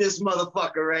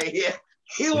motherfucker right here.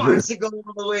 He wants to go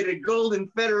all the way to Golden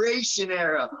Federation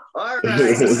era. All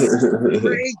right,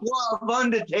 Grey Glove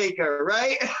Undertaker,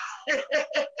 right?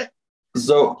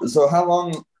 So how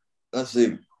long? Let's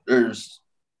see.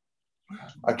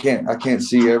 I can't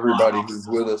see everybody who's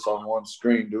with us on one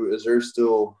screen. Is there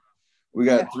still? We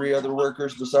got 3 other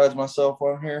workers besides myself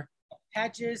on here.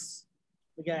 Patches.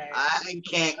 We got. I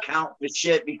can't count the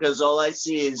shit because all I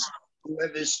see is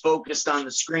whoever's focused on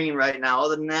the screen right now.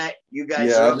 Other than that, you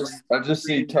guys. Yeah, I just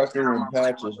see Tucker and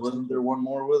Patches. Wasn't there one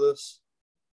more with us?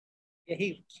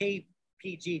 Yeah,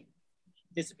 KPG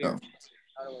disappeared.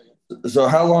 Oh. So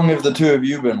how long have the 2 of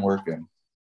you been working?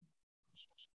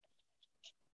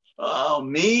 Oh,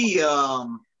 me.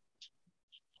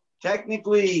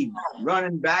 Technically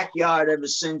running backyard ever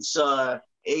since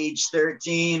age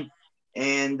 13,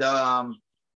 and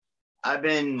I've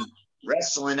been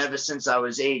wrestling ever since I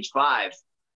was age 5.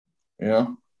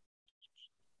 Yeah.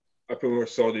 I pretty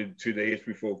much started 2 days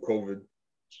before COVID.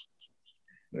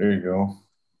 There you go.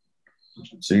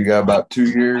 So you got about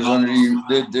 2 years under you.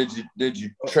 Did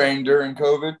you train during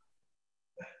COVID?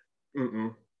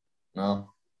 No.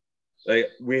 Like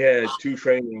we had 2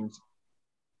 trainings.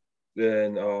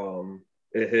 Then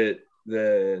it hit,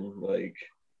 then like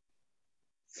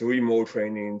 3 more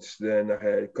trainings, then I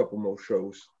had a couple more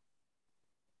shows.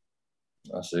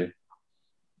 I see.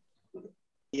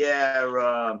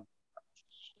 Yeah,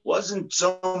 wasn't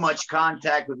so much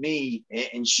contact with me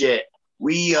and shit.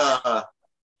 We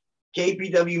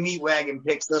KPW Meat Wagon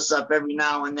picks us up every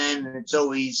now and then, and it's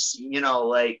always,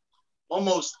 like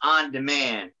almost on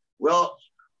demand. Well,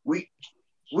 we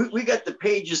got the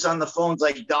pages on the phones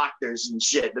like doctors and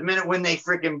shit. The minute when they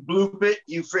freaking bloop it,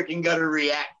 you freaking got to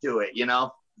react to it,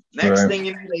 Next thing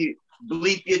you know, they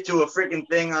bleep you to a freaking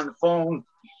thing on the phone.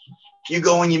 You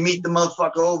go and you meet the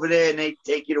motherfucker over there and they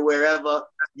take you to wherever.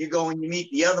 You go and you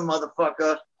meet the other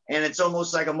motherfucker and it's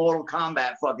almost like a Mortal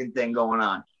Kombat fucking thing going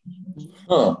on.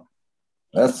 Huh.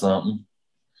 That's something.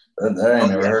 I ain't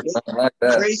never heard something like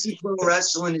that. Crazy pro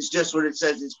wrestling is just what it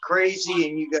says. It's crazy,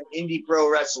 and you got indie pro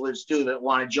wrestlers too that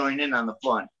want to join in on the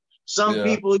fun. Some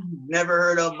people you've never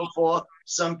heard of before.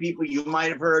 Some people you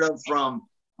might have heard of from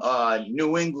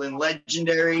New England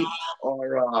Legendary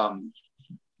or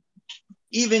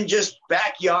even just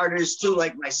backyarders too,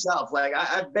 like myself. Like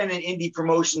I've been in indie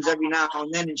promotions every now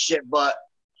and then and shit, but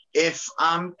if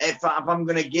I'm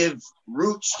gonna give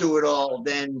roots to it all,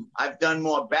 then I've done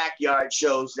more backyard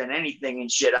shows than anything and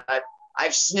shit.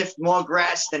 I've sniffed more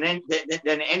grass than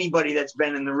anybody that's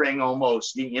been in the ring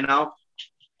almost.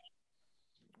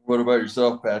 What about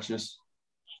yourself, Patches?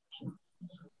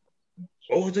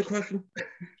 What was the question?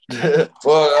 Well,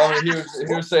 I mean,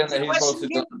 he was saying that he mostly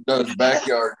does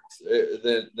backyard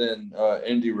than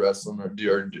indie wrestling. Or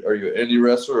are you an indie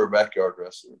wrestler or a backyard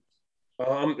wrestler?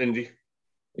 I'm indie.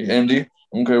 Indie?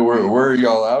 Okay, where are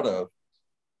y'all out of?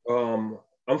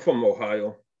 I'm from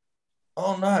Ohio.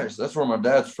 Oh, nice. That's where my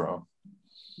dad's from.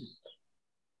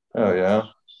 Oh, yeah.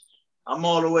 I'm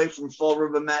all the way from Fall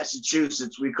River,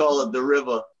 Massachusetts. We call it the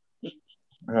river.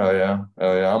 Oh, yeah.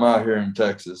 Oh, yeah. I'm out here in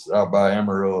Texas, out by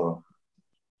Amarillo.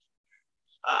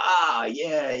 Ah,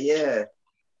 yeah.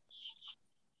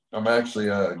 I'm actually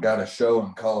got a show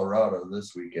in Colorado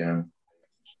this weekend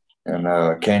in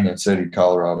Canyon City,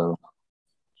 Colorado.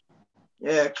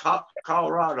 Yeah,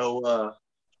 Colorado.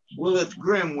 Lilith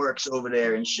Grimm works over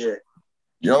there and shit.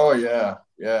 Oh, yeah.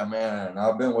 Yeah, man.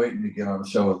 I've been waiting to get on the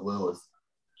show with Lilith.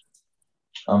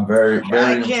 I'm very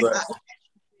impressed.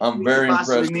 I'm very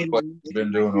impressed with what she's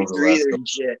been doing over the last couple.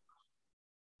 Shit.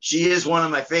 She is one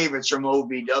of my favorites from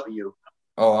OVW.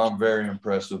 Oh, I'm very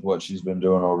impressed with what she's been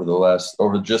doing over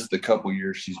just the couple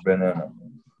years she's been in it.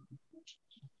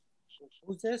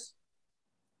 Who's this?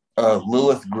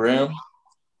 Lilith Grimm.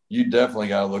 You definitely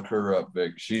gotta look her up,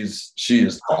 Vic. She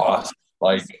is awesome.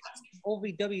 Like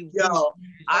OVW. Yo,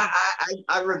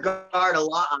 I regard a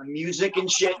lot on music and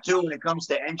shit too when it comes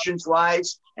to entrance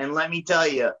wise. And let me tell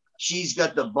you, she's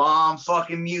got the bomb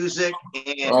fucking music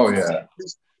and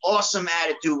this awesome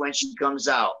attitude when she comes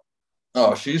out.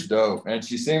 Oh, she's dope, and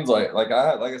she seems like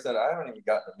I said, I haven't even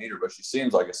gotten to meet her, but she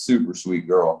seems like a super sweet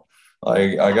girl.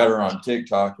 Like I got her on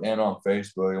TikTok and on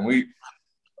Facebook, and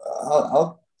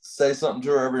I'll say something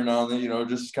to her every now and then,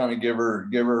 just kind of give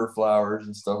her flowers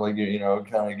and stuff like that,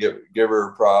 kind of give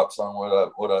her props on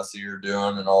what I see her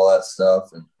doing and all that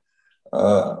stuff, and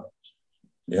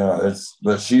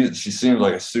but she seems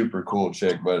like a super cool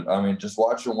chick. But I mean, just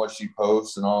watching what she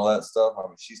posts and all that stuff, I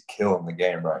mean, she's killing the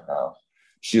game right now.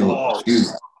 She is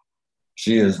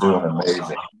doing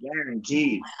amazing.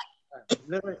 Guaranteed.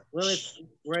 Lilith,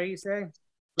 where you say?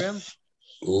 Grimm?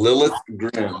 Lilith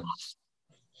Grimm.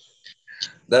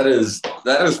 That is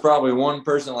probably one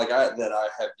person that I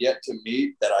have yet to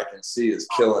meet that I can see is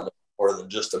killing it more than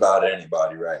just about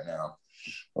anybody right now.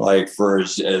 Like for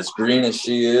as green as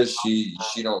she is, she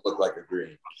don't look like a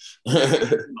green.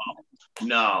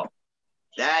 No,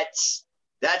 that's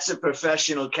a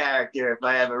professional character if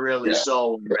I ever really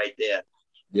saw one right there.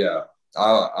 Yeah,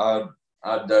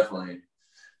 I'd definitely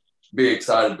be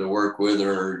excited to work with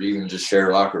her or even just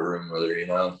share locker room with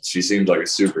her. She seems like a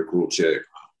super cool chick.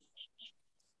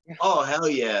 Oh, hell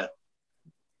yeah.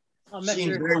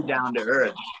 Seems very down to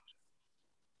earth.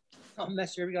 I'll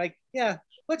mess her. Be like, yeah,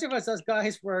 which of us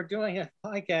guys were doing a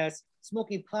podcast,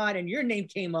 smoking pot, and your name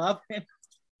came up.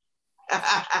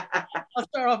 I'll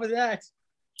start off with that.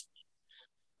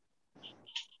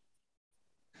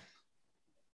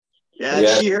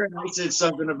 Yeah, she heard I said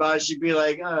something about it. She'd be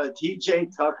like,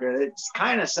 TJ Tucker. It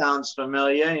kind of sounds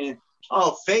familiar. And,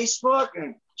 Facebook?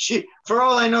 And she, for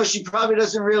all I know, she probably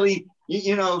doesn't really,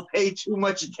 pay too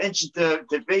much attention to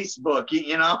Facebook,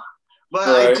 But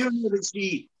right. I do know that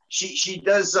she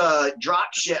does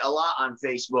drop shit a lot on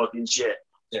Facebook and shit.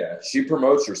 Yeah, she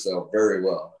promotes herself very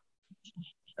well.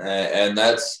 And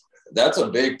that's a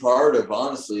big part of,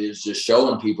 honestly, is just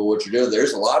showing people what you're doing.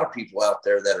 There's a lot of people out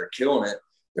there that are killing it.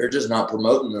 They're just not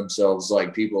promoting themselves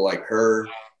like people like her,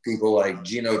 people like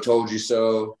Gino Told You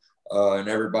So, and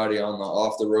everybody on the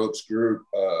Off the Ropes group.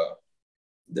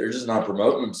 They're just not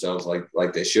promoting themselves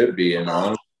like they should be. And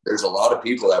there's a lot of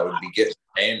people that would be getting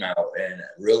name out and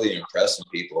really impressing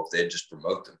people if they just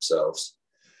promote themselves.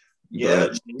 Yeah.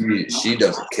 But she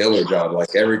does a killer job.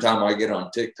 Like every time I get on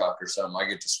TikTok or something, I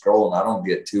get to scroll and I don't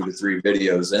get 2 to 3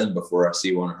 videos in before I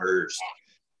see one of hers.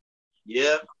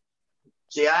 Yep.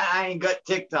 See, I ain't got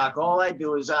TikTok. All I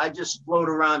do is I just float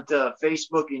around to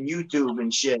Facebook and YouTube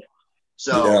and shit.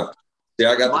 So yeah. See,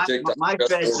 I got the TikTok. My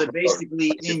feds are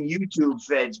basically in YouTube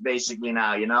feds basically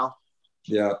now, you know?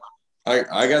 Yeah.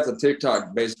 I got the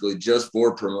TikTok basically just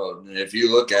for promoting. And if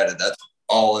you look at it, that's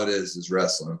all it is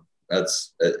wrestling.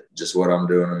 That's just what I'm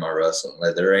doing in my wrestling.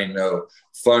 Like there ain't no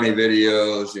funny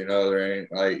videos, you know, there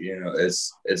ain't like, you know,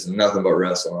 it's nothing but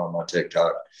wrestling on my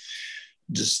TikTok.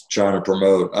 Just trying to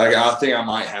promote. I think I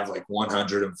might have like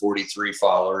 143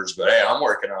 followers, but hey, I'm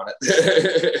working on it.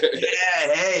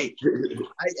 Yeah, hey.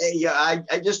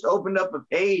 I just opened up a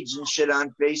page and shit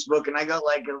on Facebook, and I got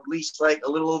like at least like a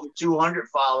little over 200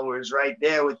 followers right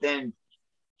there within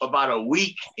about a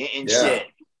week and shit.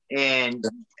 And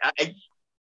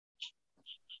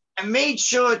I made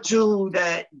sure too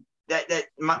that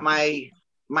my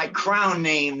crown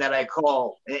name that I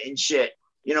call and shit,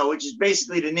 you know, which is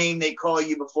basically the name they call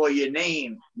you before your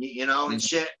name, you know, and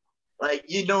shit. Like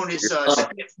you're known as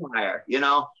Spitfire, you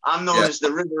know. I'm known as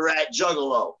the River Rat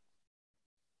Juggalo.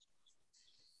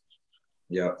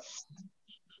 Yeah.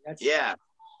 Yeah.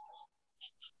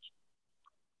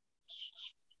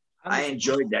 I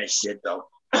enjoyed that shit though.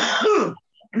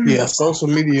 Yeah, social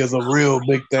media is a real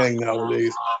big thing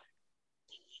nowadays.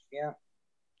 Yeah.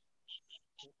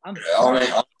 I mean,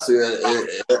 honestly,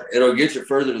 it'll get you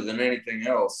further than anything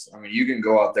else. I mean, you can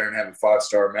go out there and have a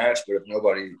 5-star match, but if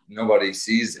nobody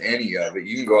sees any of it,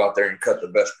 you can go out there and cut the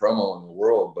best promo in the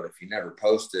world. But if you never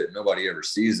post it, nobody ever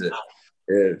sees it.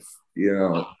 If you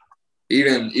know,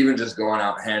 even just going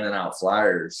out handing out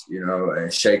flyers, you know,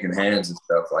 and shaking hands and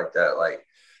stuff like that. Like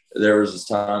there was this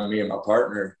time, me and my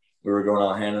partner, we were going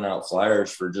out handing out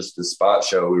flyers for just the spot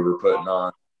show we were putting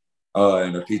on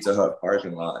in a Pizza Hut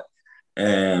parking lot.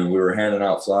 And we were handing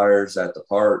out flyers at the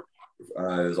park. It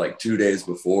was like 2 days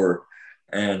before.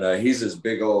 And he's this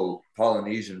big old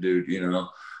Polynesian dude, you know,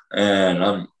 and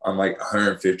I'm like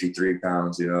 153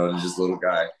 pounds, you know, and just little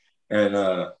guy. And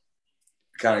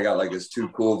kind of got like this too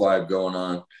cool vibe going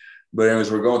on. But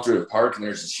anyways, we're going through the park and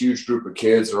there's this huge group of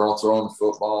kids. They're all throwing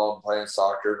football and playing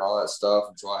soccer and all that stuff.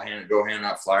 And so I go hand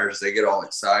out flyers. They get all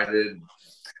excited.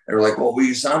 They were like, well, will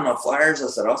you sign my flyers? I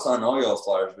said, I'll sign all y'all's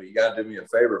flyers, but you got to do me a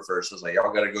favor first. I was like,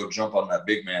 y'all got to go jump on that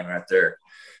big man right there.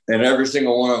 And every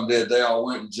single one of them did. They all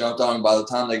went and jumped on him. By the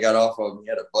time they got off of him, he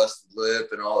had a busted lip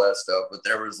and all that stuff. But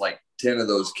there was like 10 of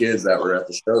those kids that were at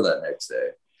the show that next day.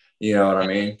 You know what I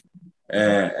mean?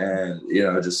 And you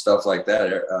know, just stuff like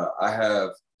that. I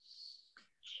have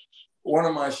one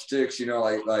of my shticks, you know,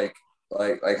 like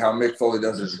how Mick Foley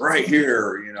does is right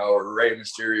here, you know, or Rey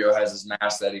Mysterio has his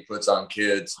mask that he puts on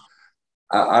kids.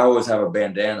 I always have a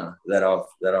bandana that I'll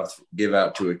give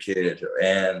out to a kid.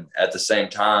 And at the same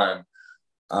time,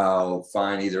 I'll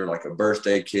find either like a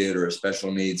birthday kid or a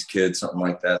special needs kid, something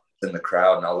like that in the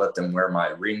crowd. And I'll let them wear my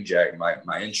ring jacket,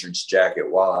 my entrance jacket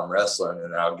while I'm wrestling.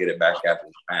 And I'll get it back after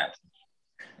the match.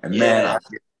 And man, I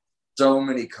get so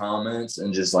many comments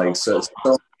and just like, so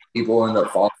many people end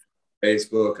up following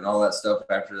Facebook and all that stuff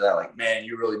after that. Like, man,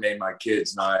 you really made my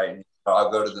kids' night. And, you know,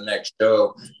 I'll go to the next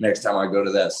show. Next time I go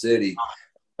to that city,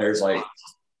 there's like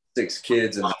 6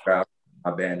 kids in the crowd with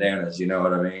my bandanas. You know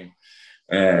what I mean?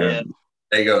 And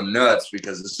they go nuts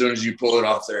because as soon as you pull it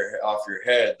off your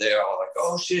head, they're all like,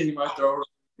 "Oh shit, he might throw it."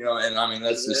 You know, and I mean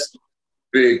that's just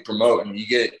big promoting. You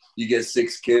get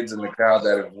 6 kids in the crowd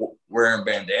that are wearing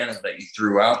bandanas that you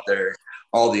threw out there.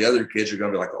 All the other kids are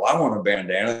going to be like, well, I want a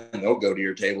bandana. And they'll go to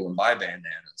your table and buy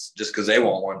bandanas just because they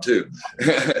want one too.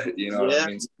 You know what I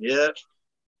mean? Yeah.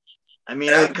 I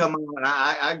mean, I come on,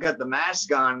 I got the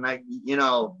mask on, like, you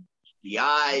know, the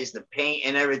eyes, the paint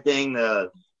and everything,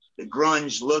 the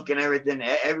grunge look and everything.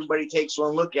 Everybody takes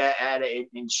one look at it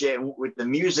and shit with the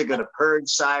music of the purge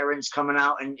sirens coming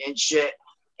out and shit.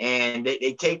 And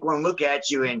they take one look at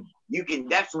you and you can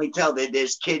definitely tell that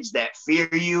there's kids that fear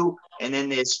you. And then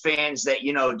there's fans that,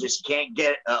 you know, just can't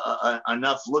get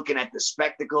enough looking at the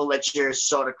spectacle that you're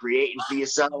sort of creating for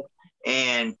yourself.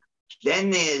 And then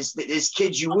there's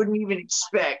kids you wouldn't even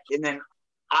expect. And then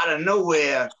out of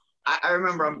nowhere, I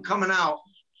remember I'm coming out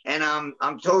and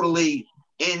I'm totally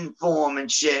in form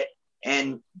and shit.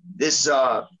 And this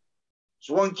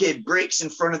one kid breaks in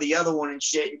front of the other one and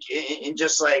shit and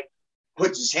just like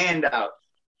puts his hand out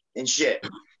and shit.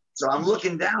 So I'm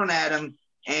looking down at him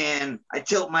and I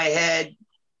tilt my head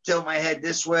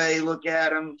this way, look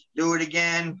at him, do it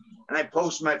again. And I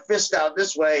post my fist out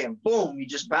this way and boom, he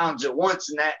just pounds it once.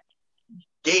 And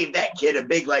gave that kid a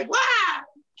big like, wow.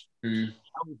 Mhm.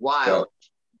 That was wild.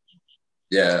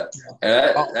 Yeah.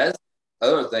 And that's the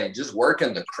other thing, just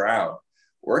working the crowd.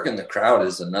 Working the crowd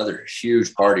is another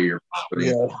huge part of your body.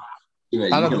 Yeah. You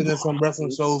know, I've been in some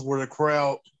wrestling shows where the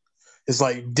crowd is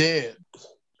like dead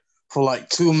for like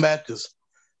 2 matches.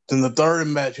 Then the third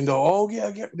match, oh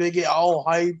yeah, they get all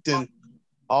hyped and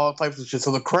all types of shit.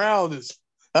 So the crowd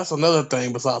that's another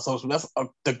thing besides social. That's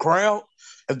the crowd.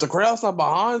 If the crowd's not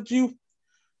behind you,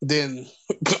 then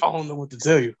I don't know what to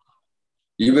tell you.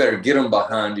 You better get them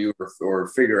behind you or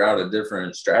figure out a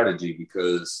different strategy,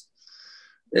 because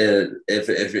if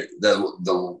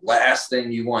the last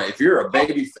thing you want, if you're a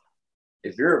baby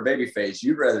face,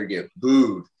 you'd rather get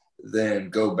booed than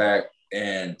go back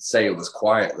and say it was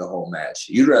quiet the whole match.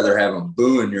 You'd rather have them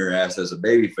booing your ass as a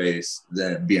baby face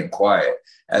than being quiet.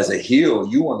 As a heel,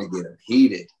 you want to get them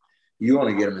heated. You want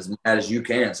to get them as mad as you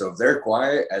can. So if they're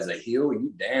quiet as a heel,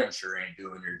 you damn sure ain't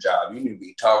doing your job. You need to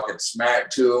be talking smack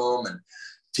to them and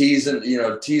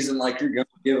teasing like you're going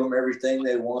to give them everything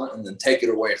they want and then take it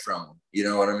away from them. You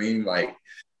know what I mean? Like,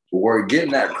 we're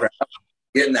getting that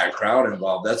crowd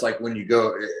involved. That's like when you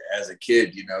go as a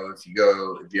kid, if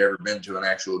you ever been to an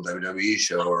actual WWE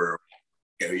show or,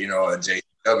 a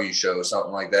JW show,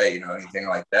 something like that, anything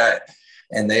like that.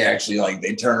 And they actually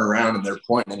they turn around and they're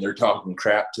pointing and they're talking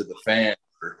crap to the fan,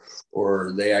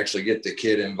 or they actually get the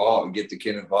kid involved,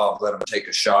 let them take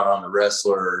a shot on the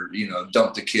wrestler, or,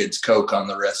 dump the kid's Coke on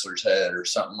the wrestler's head or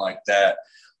something like that.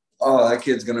 Oh, that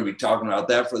kid's going to be talking about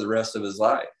that for the rest of his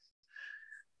life.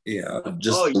 You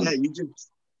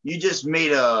just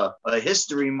made a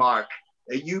history mark.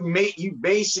 You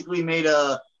basically made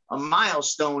a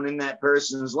milestone in that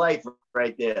person's life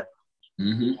right there.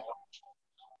 Mm-hmm.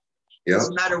 Yeah.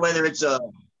 Doesn't matter whether it's a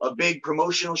big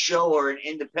promotional show or an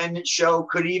independent show,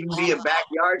 could even be a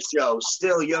backyard show.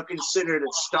 Still, you're considered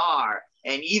a star,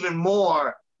 and even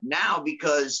more now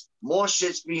because more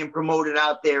shit's being promoted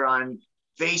out there on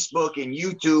Facebook and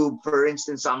YouTube, for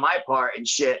instance, on my part and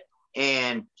shit.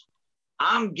 And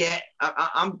my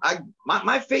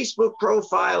Facebook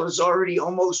profile is already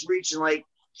almost reaching like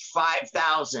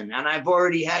 5,000, and I've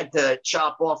already had to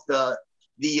chop off a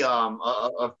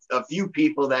few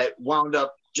people that wound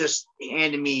up just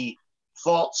handing me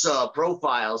false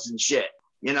profiles and shit.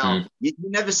 You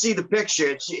never see the picture.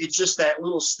 It's just that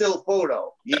little still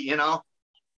photo. Yeah.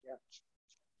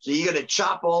 So you got to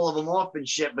chop all of them off and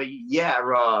shit. But yeah,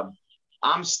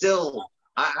 I'm still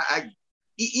I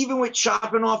even with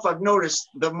chopping off, I've noticed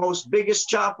the most biggest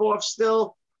chop off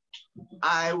still,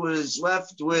 I was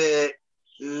left with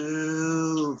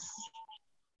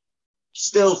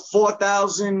still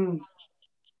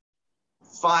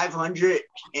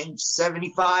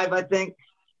 4,575, I think,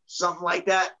 something like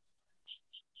that.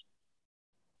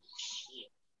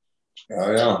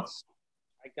 Oh yeah,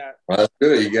 well, that's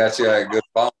good. You got a good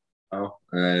follow,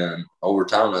 and over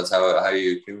time, that's how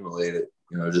you accumulate it.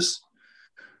 Just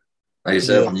like you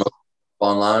said, promote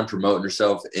online, promoting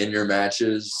yourself in your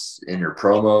matches, in your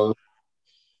promos.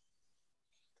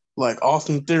 Like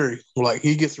Austin Theory,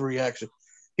 he gets a reaction.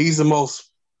 He's the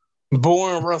most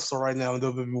boring wrestler right now in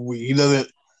WWE.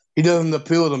 He doesn't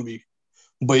appeal to me,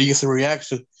 but he gets a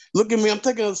reaction. Look at me, I'm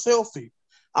taking a selfie.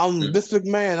 I'm this big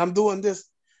man. I'm doing this,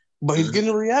 but he's getting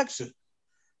a reaction.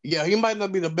 Yeah, he might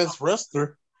not be the best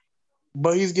wrestler,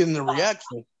 but he's getting a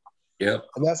reaction. Yeah,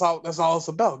 and that's all it's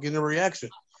about, getting a reaction.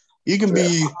 You can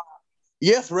be,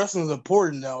 yes, wrestling is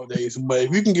important nowadays, but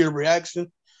if you can get a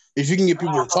reaction, if you can get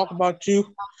people to talk about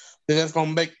you, then in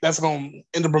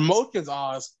the promotion's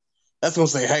eyes, that's gonna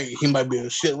say, hey, he might be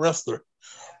a shit wrestler.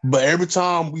 But every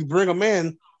time we bring him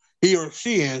in, he or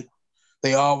she in,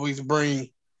 they always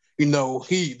bring,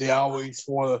 heat. They always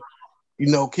want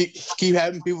to, keep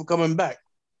having people coming back.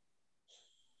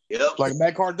 Yep. Like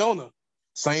Matt Cardona,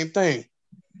 same thing.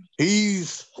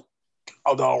 He's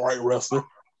an all right wrestler,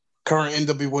 current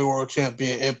NWA World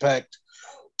Champion, Impact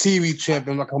TV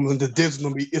champion. Like comes into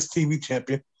Disney, it's TV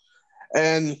champion,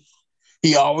 and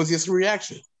he always gets a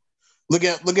reaction. Look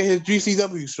at his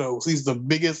GCW shows. He's the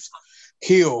biggest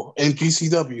heel in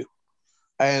GCW,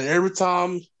 and every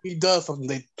time he does something,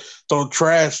 they throw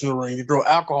trash in the ring, they throw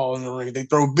alcohol in the ring, they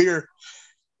throw beer.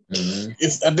 Mm-hmm.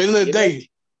 It's at the end of the day,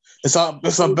 it's about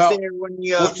what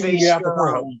you get out the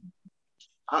crowd.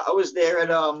 I was there at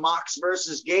Mox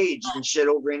versus Gage and shit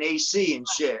over in AC and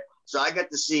shit. So I got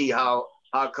to see how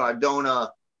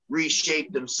Cardona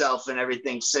reshaped himself and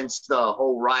everything since the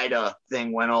whole Ryder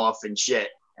thing went off and shit.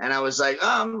 And I was like,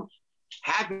 I'm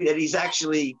happy that he's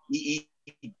actually he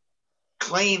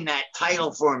claimed that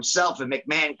title for himself, and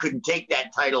McMahon couldn't take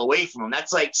that title away from him.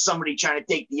 That's like somebody trying to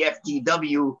take the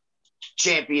FTW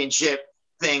championship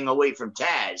thing away from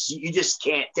Taz. You just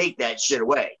can't take that shit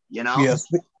away, you know? Yes.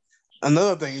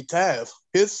 Another thing, Taz,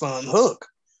 his son Hook.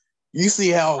 You see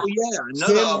how? Oh yeah,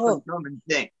 another up and coming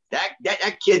thing.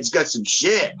 That kid's got some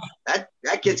shit.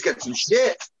 That kid's got some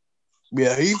shit.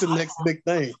 Yeah, he's the next big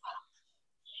thing.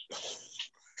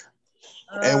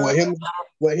 And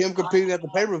with him competing at the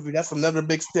pay-per-view, that's another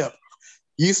big step.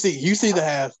 You see the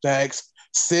hashtags,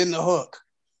 send the Hook.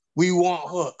 We want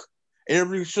Hook.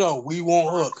 Every show, we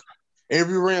want Hook.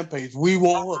 Every Rampage, we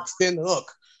want Hook. Send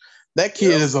Hook. That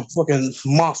kid is a fucking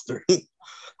monster.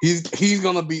 He's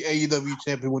gonna be AEW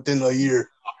champion within a year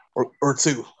or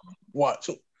two. Watch.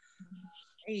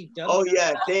 Oh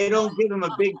yeah, if they don't give him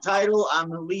a big title,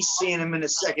 I'm at least seeing him in a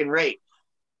second rate.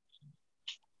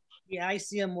 Yeah, I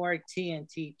see him more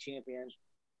TNT champion.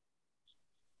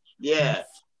 Yeah.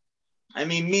 I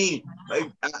mean,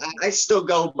 I still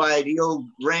go by the old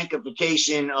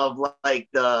rankification of like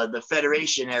the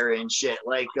Federation era and shit.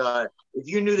 Like, if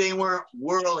you knew they weren't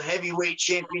World Heavyweight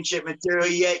Championship material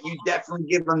yet, you definitely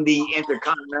give them the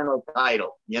Intercontinental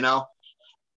title, you know?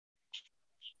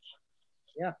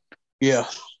 Yeah. Yeah.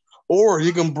 Or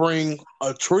you can bring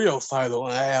a trio title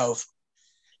and have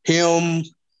him,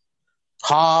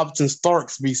 Hobbs, and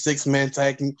Starks be 6-man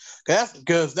tag team.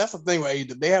 Because that's the thing with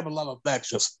AEW. They have a lot of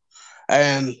factions.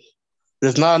 And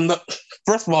there's not enough.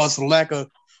 First of all, it's a lack of.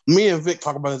 Me and Vic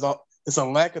talk about it. It's a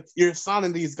lack of. You're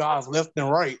signing these guys left and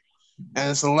right,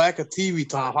 and it's a lack of TV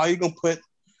time. How you gonna put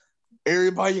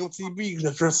everybody on TV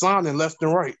that you're signing left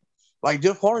and right? Like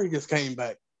Jeff Hardy just came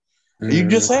back. Mm-hmm. You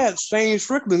just had Shane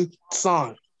Strickland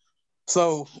sign.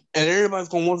 So, and everybody's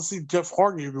gonna want to see Jeff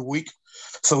Hardy every week.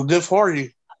 So Jeff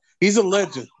Hardy, he's a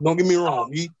legend. Don't get me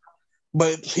wrong.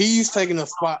 But he's taking a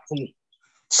spot from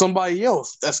somebody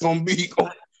else that's gonna be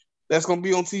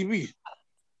on TV.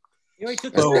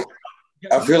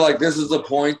 I feel like this is the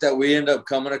point that we end up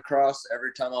coming across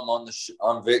every time I'm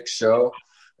on Vic's show.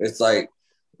 It's like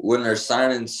when they're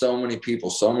signing so many people,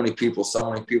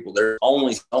 there's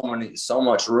only so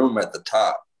much room at the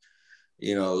top.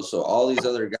 You know, so all these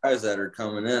other guys that are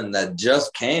coming in that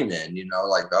just came in, you know,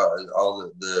 like all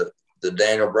the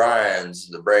Daniel Bryans,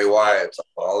 the Bray Wyatts,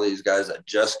 all these guys that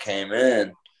just came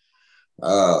in.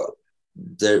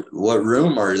 What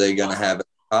room are they going to have at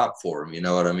the top for him? You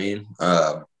know what I mean?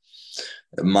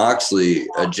 Moxley,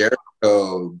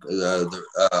 Jericho,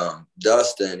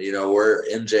 Dustin, you know, where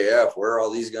MJF, where are all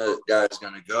these guys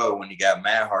going to go when you got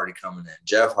Matt Hardy coming in,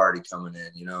 Jeff Hardy coming in,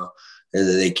 you know?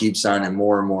 They keep signing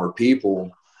more and more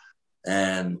people,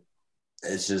 and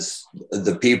it's just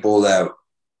the people that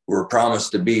were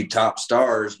promised to be top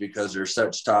stars because they're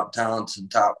such top talents and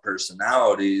top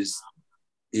personalities.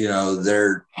 You know,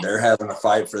 they're having to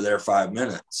fight for their 5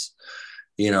 minutes.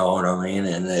 You know what I mean?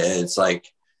 And it's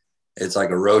like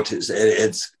a rotate.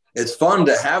 It's fun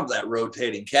to have that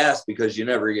rotating cast because you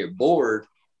never get bored.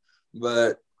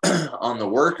 But on the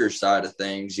worker side of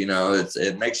things, you know,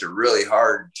 it makes it really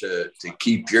hard to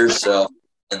keep yourself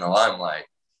in the limelight.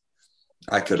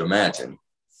 I could imagine.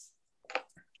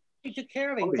 He took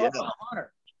care of it.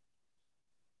 Honor.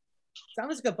 So I'm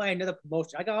just gonna buy another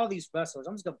promotion. I got all these wrestlers.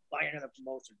 I'm just gonna buy another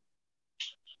promotion.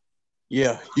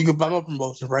 Yeah, you can buy my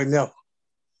promotion right now.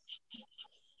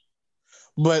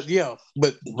 But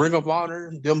Ring of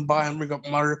Honor, them buying Ring of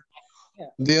Honor,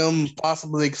 them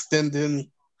possibly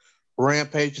extending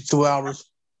Rampage to 2 hours.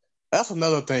 That's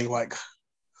another thing. Like,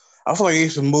 I feel like they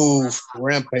should move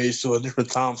Rampage to a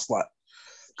different time slot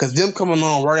because them coming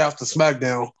on right after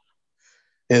SmackDown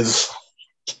is.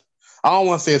 I don't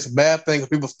want to say it's a bad thing if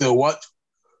people still watch,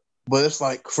 but it's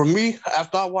like for me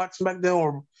after I watch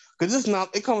SmackDown, because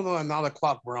it comes on at 9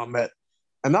 o'clock where I'm at.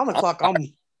 At 9 o'clock,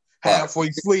 I'm halfway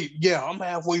asleep. Yeah, I'm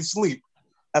halfway asleep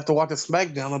after watching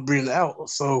SmackDown and being out.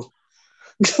 So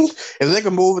if they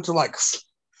can move it to like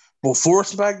before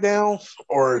SmackDown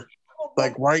or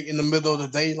like right in the middle of the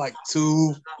day, like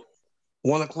 2,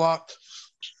 1 o'clock,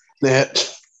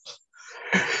 that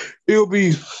it'll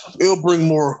bring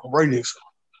more ratings.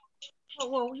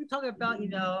 Well, you're talking about, you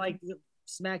know, like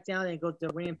SmackDown and go to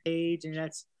Rampage, and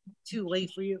that's too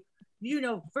late for you. You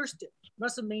know, first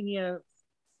WrestleMania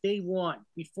Day 1,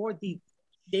 before the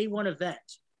Day 1 event,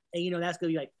 and you know that's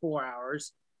gonna be like 4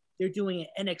 hours. They're doing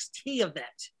an NXT event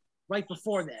right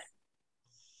before that,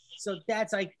 so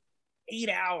that's like 8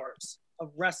 hours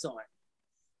of wrestling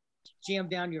jammed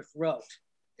down your throat.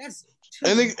 That's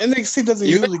NXT doesn't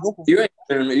usually go. You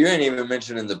ain't even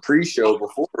mentioning the pre-show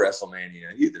before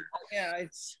WrestleMania either. Yeah,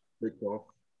 it's big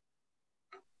talk.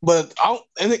 But I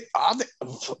think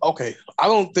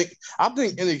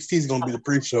NXT is going to be the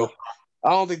pre-show. I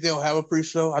don't think they'll have a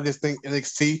pre-show. I just think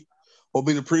NXT will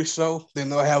be the pre-show. Then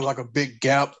they'll have like a big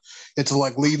gap into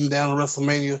like leading down to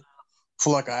WrestleMania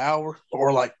for like an hour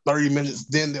or like 30 minutes.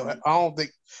 Then I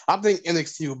think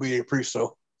NXT will be a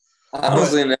pre-show. I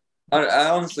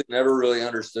honestly never really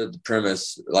understood the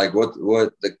premise, like what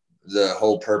the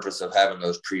whole purpose of having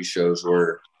those pre-shows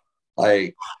were.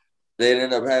 Like, they'd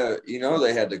end up having,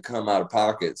 they had to come out of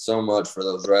pocket so much for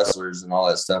those wrestlers and all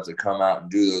that stuff to come out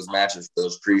and do those matches,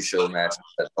 those pre-show matches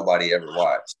that nobody ever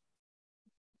watched.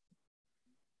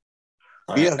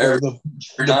 Yeah, every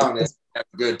now and then have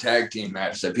a good tag team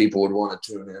match that people would want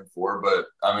to tune in for. But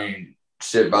I mean,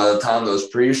 shit, by the time those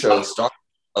pre-shows start,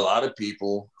 a lot of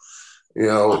people,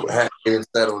 haven't even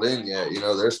settled in yet.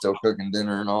 They're still cooking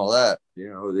dinner and all that.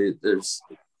 They're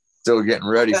still getting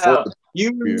ready for it.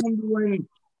 You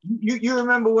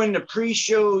remember when the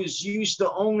pre-shows used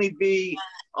to only be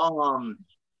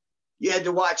you had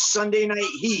to watch Sunday Night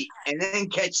Heat and then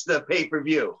catch the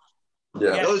pay-per-view.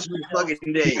 Yeah. Those were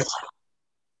fucking days.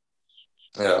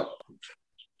 Yeah.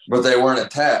 But they weren't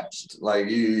attached. Like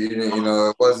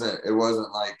it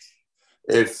wasn't like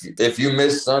if you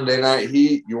missed Sunday Night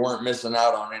Heat, you weren't missing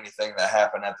out on anything that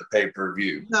happened at the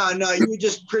pay-per-view. No, you were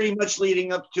just pretty much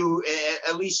leading up to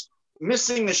at least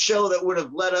missing the show that would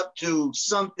have led up to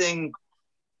something,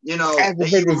 that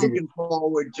you're looking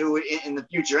forward to in the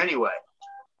future anyway.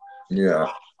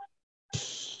 Yeah.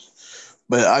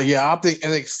 But I think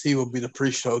NXT will be the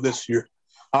pre-show this year.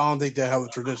 I don't think they have a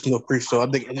traditional pre-show. I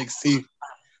think NXT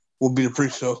will be the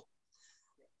pre-show,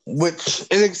 which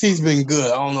NXT's been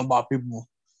good. I don't know about people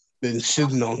been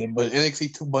shitting on it, but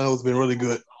NXT 2.0 has been really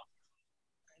good.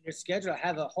 Your schedule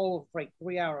have a whole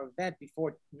 3-hour event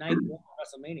before night one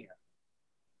WrestleMania.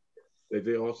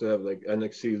 They also have like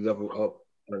NXT Level Up.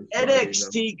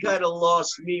 NXT kind of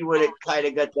lost me when it kind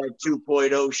of got that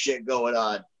 2.0 shit going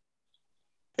on.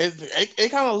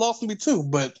 It kind of lost me too,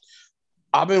 but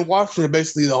I've been watching it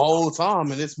basically the whole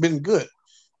time, and it's been good.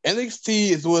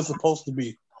 NXT is what it's supposed to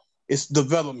be. It's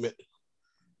development.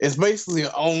 It's basically an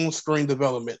on-screen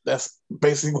development. That's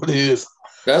basically what it is.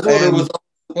 That's what it was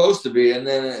supposed to be, and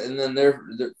then there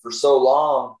for so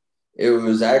long, it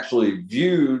was actually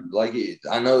viewed like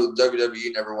I know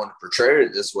WWE never wanted to portray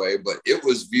it this way, but it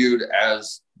was viewed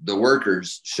as the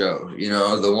workers' show.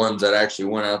 The ones that actually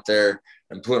went out there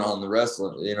and put on the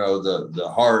wrestling. The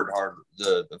hard,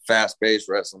 the fast-paced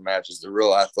wrestling matches, the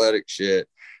real athletic shit,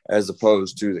 as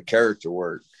opposed to the character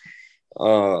work.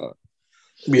 But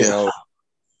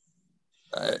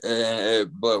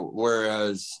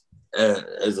whereas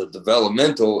as a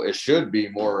developmental, it should be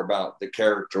more about the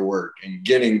character work and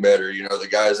getting better. The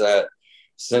guys that,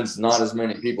 since not as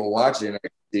many people watching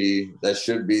NXT, that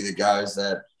should be the guys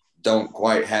that don't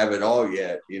quite have it all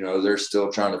yet. They're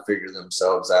still trying to figure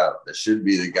themselves out. That should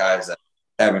be the guys that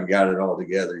haven't got it all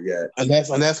together yet. And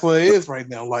that's what it is right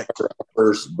now. Like, I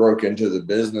first broke into the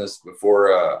business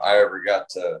before I ever got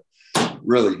to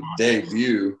really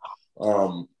debut.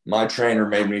 My trainer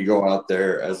made me go out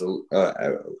there as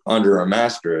under a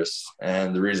maskerist,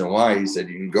 and the reason why, he said,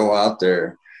 you can go out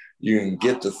there, you can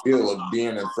get the feel of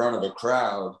being in front of a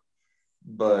crowd,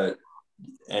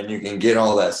 and you can get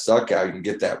all that suck out, you can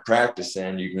get that practice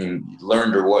in, you can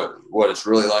learn to what it's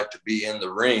really like to be in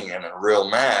the ring in a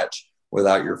real match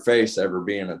without your face ever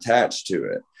being attached to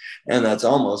it. And that's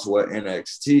almost what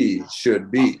NXT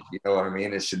should be. You know what I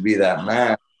mean? It should be that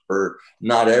match for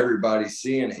not everybody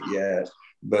seeing it yet.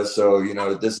 But so,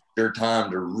 this is your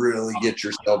time to really get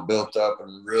yourself built up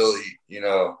and really,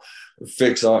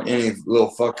 fix all any little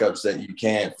fuck ups that you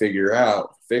can't figure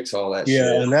out, fix all that shit.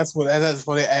 Yeah, and that's what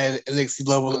they added NXT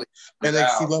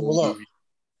level up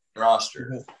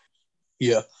roster.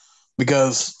 Yeah,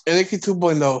 because NXT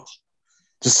 2.0,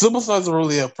 the superstars that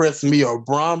really impressed me are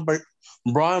Brian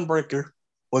Breaker,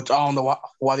 which I don't know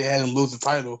why they had him lose the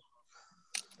title.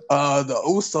 The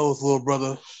Usos' little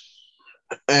brother,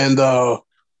 and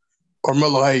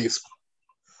Carmelo Hayes.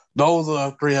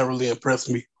 Those three have really impressed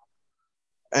me.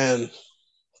 And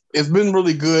it's been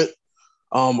really good.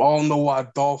 I don't know why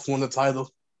Dolph won the title.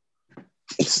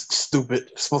 It's stupid.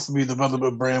 It's supposed to be a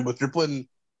development brand, but you're putting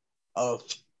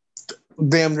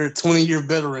damn near 20-year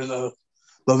veteran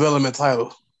development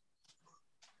title.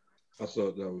 I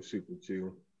thought that was super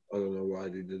chill. I don't know why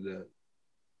they did that.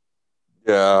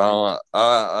 Yeah,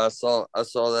 I saw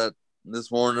that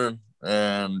this morning,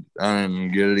 and I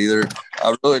didn't get it either.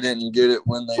 I really didn't get it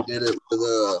when they did it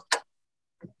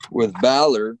with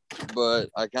Balor, but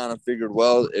I kind of figured,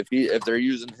 well, if they're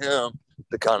using him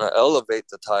to kind of elevate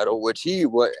the title, which he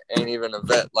ain't even a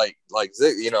vet like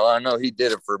Zig, I know he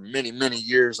did it for many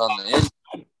years on the end.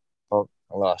 Oh,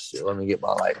 I lost it. Let me get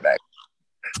my light back.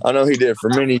 I know he did it for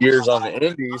many years on the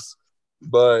Indies,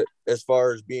 But as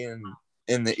far as being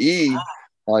in the E,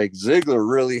 like Ziggler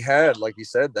really had, like you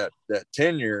said, that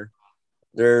tenure.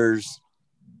 There's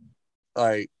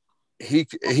like he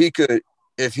could,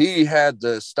 if he had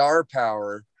the star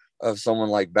power of someone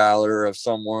like Balor, of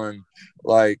someone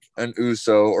like an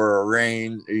Uso or a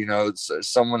Reign, you know,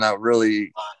 someone that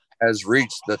really has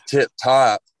reached the tip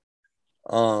top,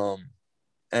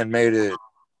 and made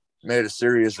a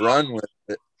serious run with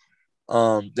it,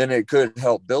 then it could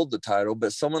help build the title.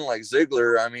 But someone like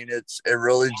Ziggler, I mean, it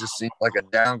really just seems like a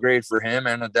downgrade for him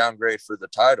and a downgrade for the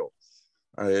title.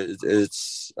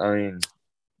 It's I mean,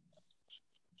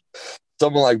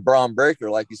 someone like Braun Breaker,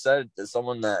 like you said, is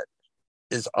someone that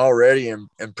is already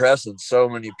impressing so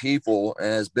many people and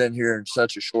has been here in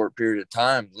such a short period of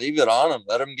time. Leave it on him.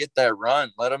 Let him get that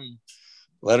run. Let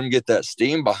him get that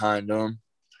steam behind him.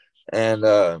 And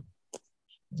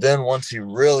then once he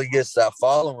really gets that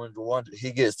following, once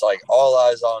he gets like all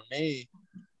eyes on me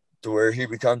to where he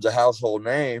becomes a household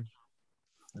name,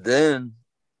 then,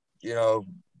 you know,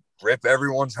 rip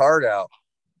everyone's heart out.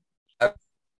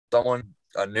 Someone,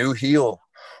 a new heel,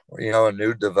 you know, a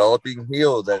new developing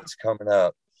heel that's coming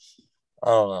up. I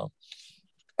don't know.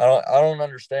 I don't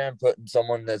understand putting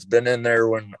someone that's been in there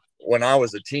when I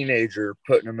was a teenager,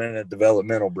 putting them in a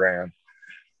developmental brand.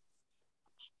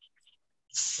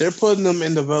 They're putting them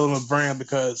in development brand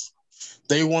because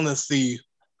they want to see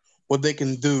what they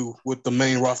can do with the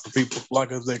main roster people,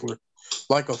 like a Ziggler,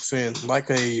 like a Finn, like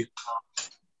a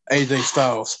AJ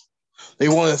Styles. They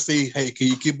want to see, hey, can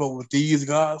you keep up with these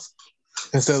guys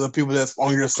instead of the people that's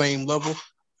on your same level?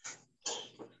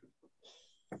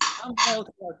 I'm all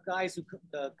about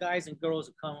the guys and girls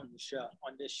who come on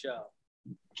this show.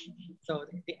 So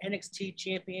the NXT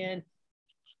champion,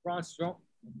 Braun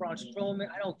Strowman,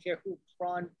 I don't care who,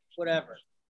 Braun, whatever.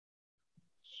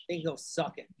 They can go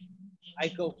suck it.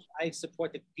 I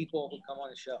support the people who come on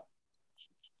the show.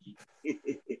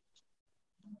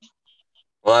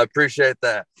 Well, I appreciate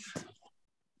that.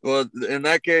 Well, in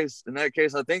that case,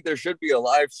 I think there should be a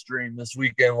live stream this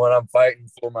weekend when I'm fighting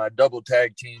for my double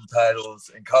tag team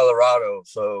titles in Colorado.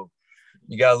 So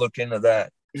you got to look into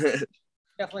that.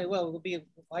 Definitely will. Will it be a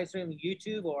live stream on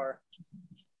YouTube or?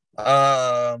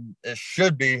 It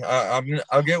should be.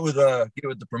 I'll get with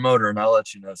the promoter and I'll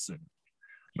let you know soon.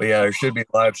 But yeah, there should be a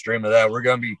live stream of that. We're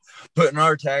gonna be putting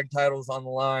our tag titles on the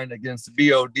line against the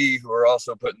BOD, who are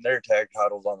also putting their tag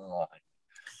titles on the line.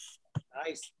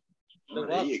 Nice. Oh,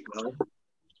 there you go.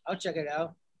 I'll check it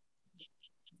out.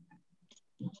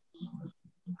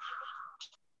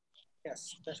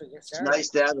 Yes, especially it's nice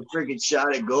to have a freaking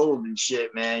shot at gold and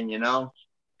shit, man. You know,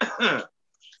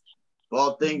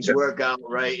 all things work out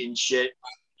right and shit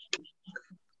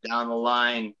down the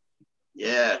line.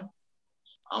 Yeah,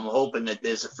 I'm hoping that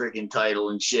there's a freaking title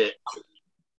and shit.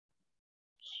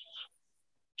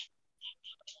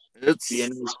 It's be a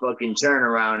nice fucking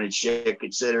turnaround and shit,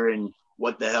 considering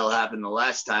what the hell happened the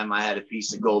last time I had a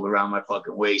piece of gold around my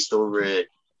fucking waist over at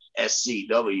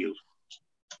SCW.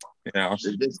 Yeah.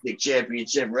 Sadistic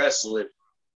Championship Wrestling.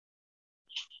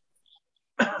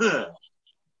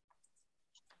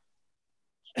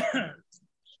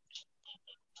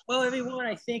 Well, everyone,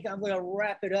 I think I'm going to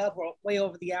wrap it up. We're way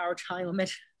over the hour time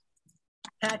limit.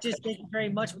 Patches, thank you very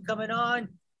much for coming on.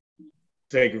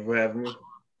 Thank you for having me.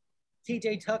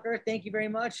 TJ Tucker, thank you very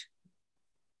much.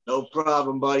 No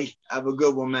problem, buddy. Have a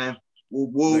good one, man. Woo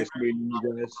woo. Nice meeting you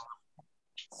guys.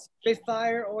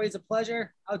 Spitfire, always a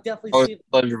pleasure. I'll definitely Always see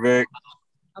a pleasure, Vic.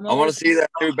 I want to see that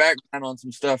new background on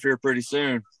some stuff here pretty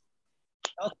soon.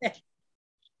 Okay.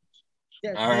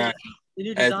 Yeah, all right. The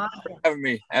new design. Thanks for having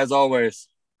me, as always.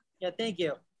 Yeah, thank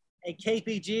you. And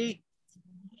KPG,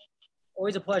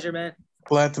 always a pleasure, man.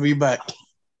 Glad to be back.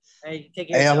 Hey, take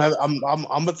care. Hey, I'm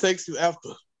gonna text you after.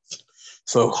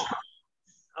 So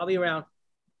I'll be around.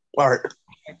 all right.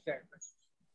 Okay.